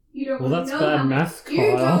 You don't Well, want that's to know bad how math, You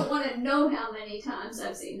don't Kyle. want to know how many times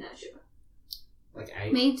I've seen that show. Like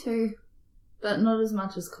 8. Me too. But not as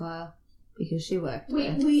much as Kyle, because she worked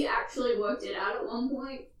there. We actually worked it out at one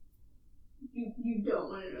point. You don't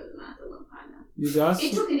want to know the math at one time now. You guys,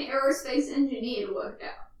 It took an aerospace engineer to work it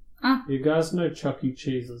out. you guys know Chuck E.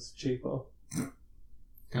 Cheese is cheaper.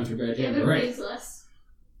 Country Bear Yeah, but it Jamboree. pays less.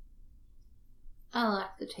 I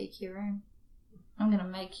like the Tiki Room. I'm gonna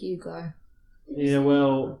make you go. Yeah,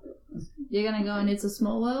 well, You're gonna go and It's a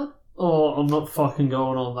Small World? oh, I'm not fucking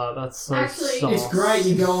going on that. That's so Actually, sus. It's great.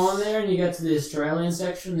 You go on there and you get to the Australian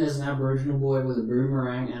section. There's an Aboriginal boy with a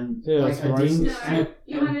boomerang and Yeah, like that's a racist. No, and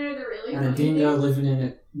you want to know the really and a funny dingo thing? living in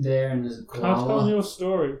it there, and there's a Can't tell koala. your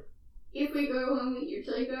story. If we go when we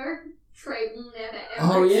usually go, Trey will never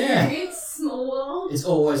ever Oh, yeah. experience Small World. It's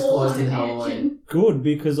always or closed in Haunted Halloween. Mansion. Good,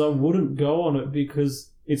 because I wouldn't go on it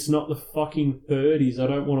because it's not the fucking 30s. I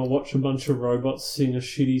don't want to watch a bunch of robots sing a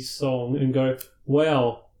shitty song and go,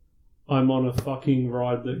 wow, I'm on a fucking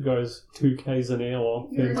ride that goes 2k's an hour.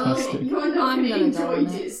 You're not Fantastic. going to I'm gonna go enjoy on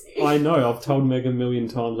it. Disney. I know, I've told Meg a million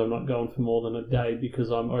times I'm not going for more than a day because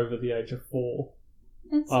I'm over the age of 4.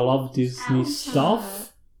 I love Disney Ouch. stuff.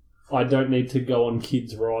 I don't need to go on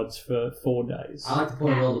kids' rides for 4 days. I like to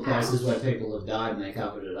point out all the places where people have died and they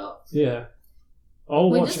covered it up. Yeah. I'll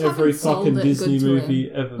We watch just every haven't sold fucking it Disney good to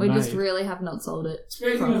movie ever We made. just really have not sold it.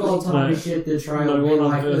 Speaking of Probably. old timey No. shit that Trey no will be one on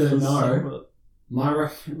like earth to has know, sold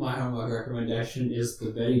it. my homework recommendation is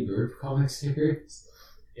the Betty Boop comic series.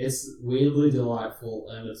 It's weirdly delightful,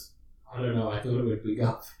 and it's, I don't know, I thought it would be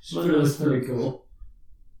garbage, but it was pretty cool.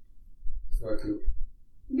 Very cool.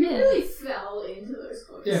 You Yeah. really fell into those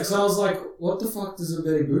comics. Yeah, because I was like, what the fuck does a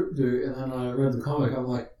Betty Boop do? And then I read the comic, I'm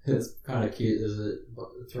like, it's kind of cute. There's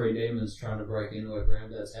 3 demons trying to break into her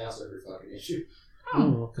granddad's house every fucking issue.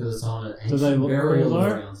 Oh. Because it's on an Do they ancient look burial cool, though?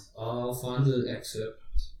 ground. I'll find the excerpt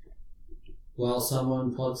while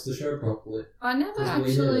someone plugs the show properly. I never Because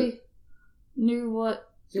we actually knew what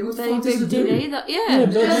Yeah, what the Betty fuck does Boop it did do? either. Yeah, Yeah,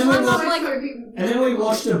 but that's then why we I'm like, And then we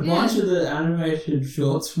watched a bunch Yeah. of the animated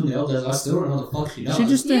shorts from the elders. I still don't know what the fuck she does. She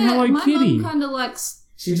just a yeah, Hello my Kitty. mum kind of like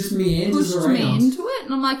She just meanders pushed around. me into it,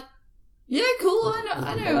 and I'm like, yeah, cool.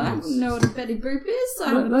 I know what a Betty Boop is.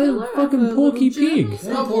 I They're don't kill her, I fucking have a Porky little journal, Pig.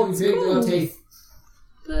 They're not Porky Pig, they got teeth.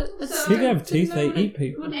 But it's So- Pig still have teeth, to they know eat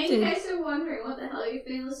people. what In it did. case you're wondering what the hell you've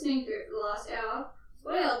been listening to for the last hour,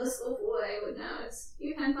 what are the School for Wayward Nerds?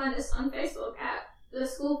 You can find us on Facebook at The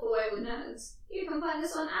School for Wayward Nerds. You can find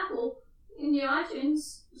us on Apple in your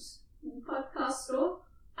iTunes podcast store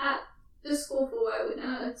at The School for Wayward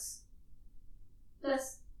Nerds.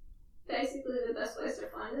 That's basically the best place to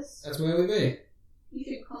find us. That's where we be. You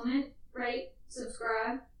should comment, rate,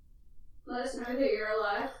 subscribe. Let us know that you're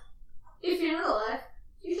alive. If you're not alive,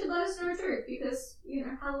 you should let us know too, because,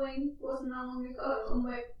 Halloween wasn't that long ago, and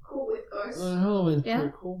we're cool with ghosts. Halloween's Yeah.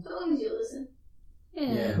 pretty cool. So long as you listen.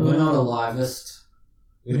 Yeah, we're not alivist.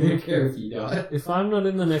 We don't care if you die. If I'm not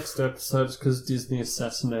in the next episode, it's because Disney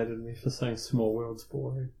assassinated me for saying Small World's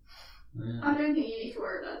boring. I don't think you need to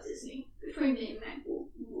worry about Disney. Between me and Mac,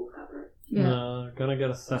 we'll cover it. Yeah. No, gonna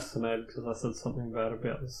get assassinated because I said something bad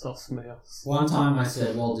about the sauce mouse. One time I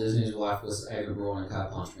said Walt Disney's wife was Ava Braun and Car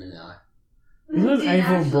punched me in the eye. Isn't Did Ava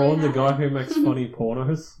actually Braun the happen. guy who makes funny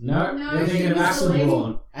pornos? No, No, you're thinking she of was Axel the lady.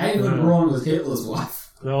 Braun. Ava Yeah. Braun was Hitler's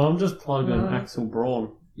wife. No, I'm just plugging Uh. Axel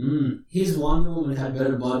Braun. His Wonder Woman had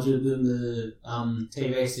better budget than the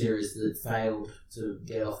TV series that failed to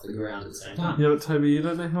get off the ground at the same time. Yeah, but Toby, you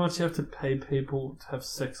don't know how much you have to pay people to have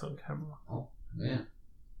sex on camera. Yeah.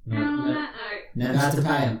 And on No, that never had to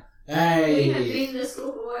pay him. note, we have Hey! been the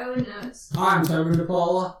School for Wayward Nerds. I'm Toby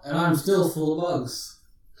DePaula, and I'm still full of bugs.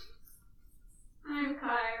 I'm Kyra,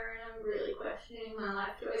 and I'm really questioning my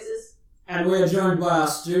life choices. And we're joined by our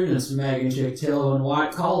students, Megan Chictillo and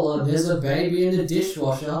White Collar. There's a baby in the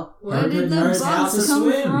dishwasher. Where Hope did it the knows how bugs to come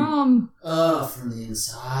swim. from? From the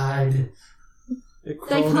inside. It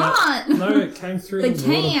They crawled out- can't. No, it came through They the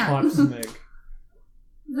water can't. pipes, Meg.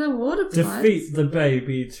 The water pipes. Defeat the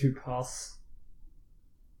baby to pass.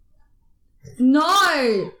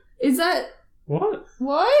 No! Is that... What?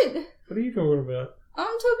 What? What are you talking about?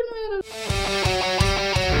 I'm talking about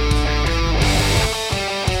a...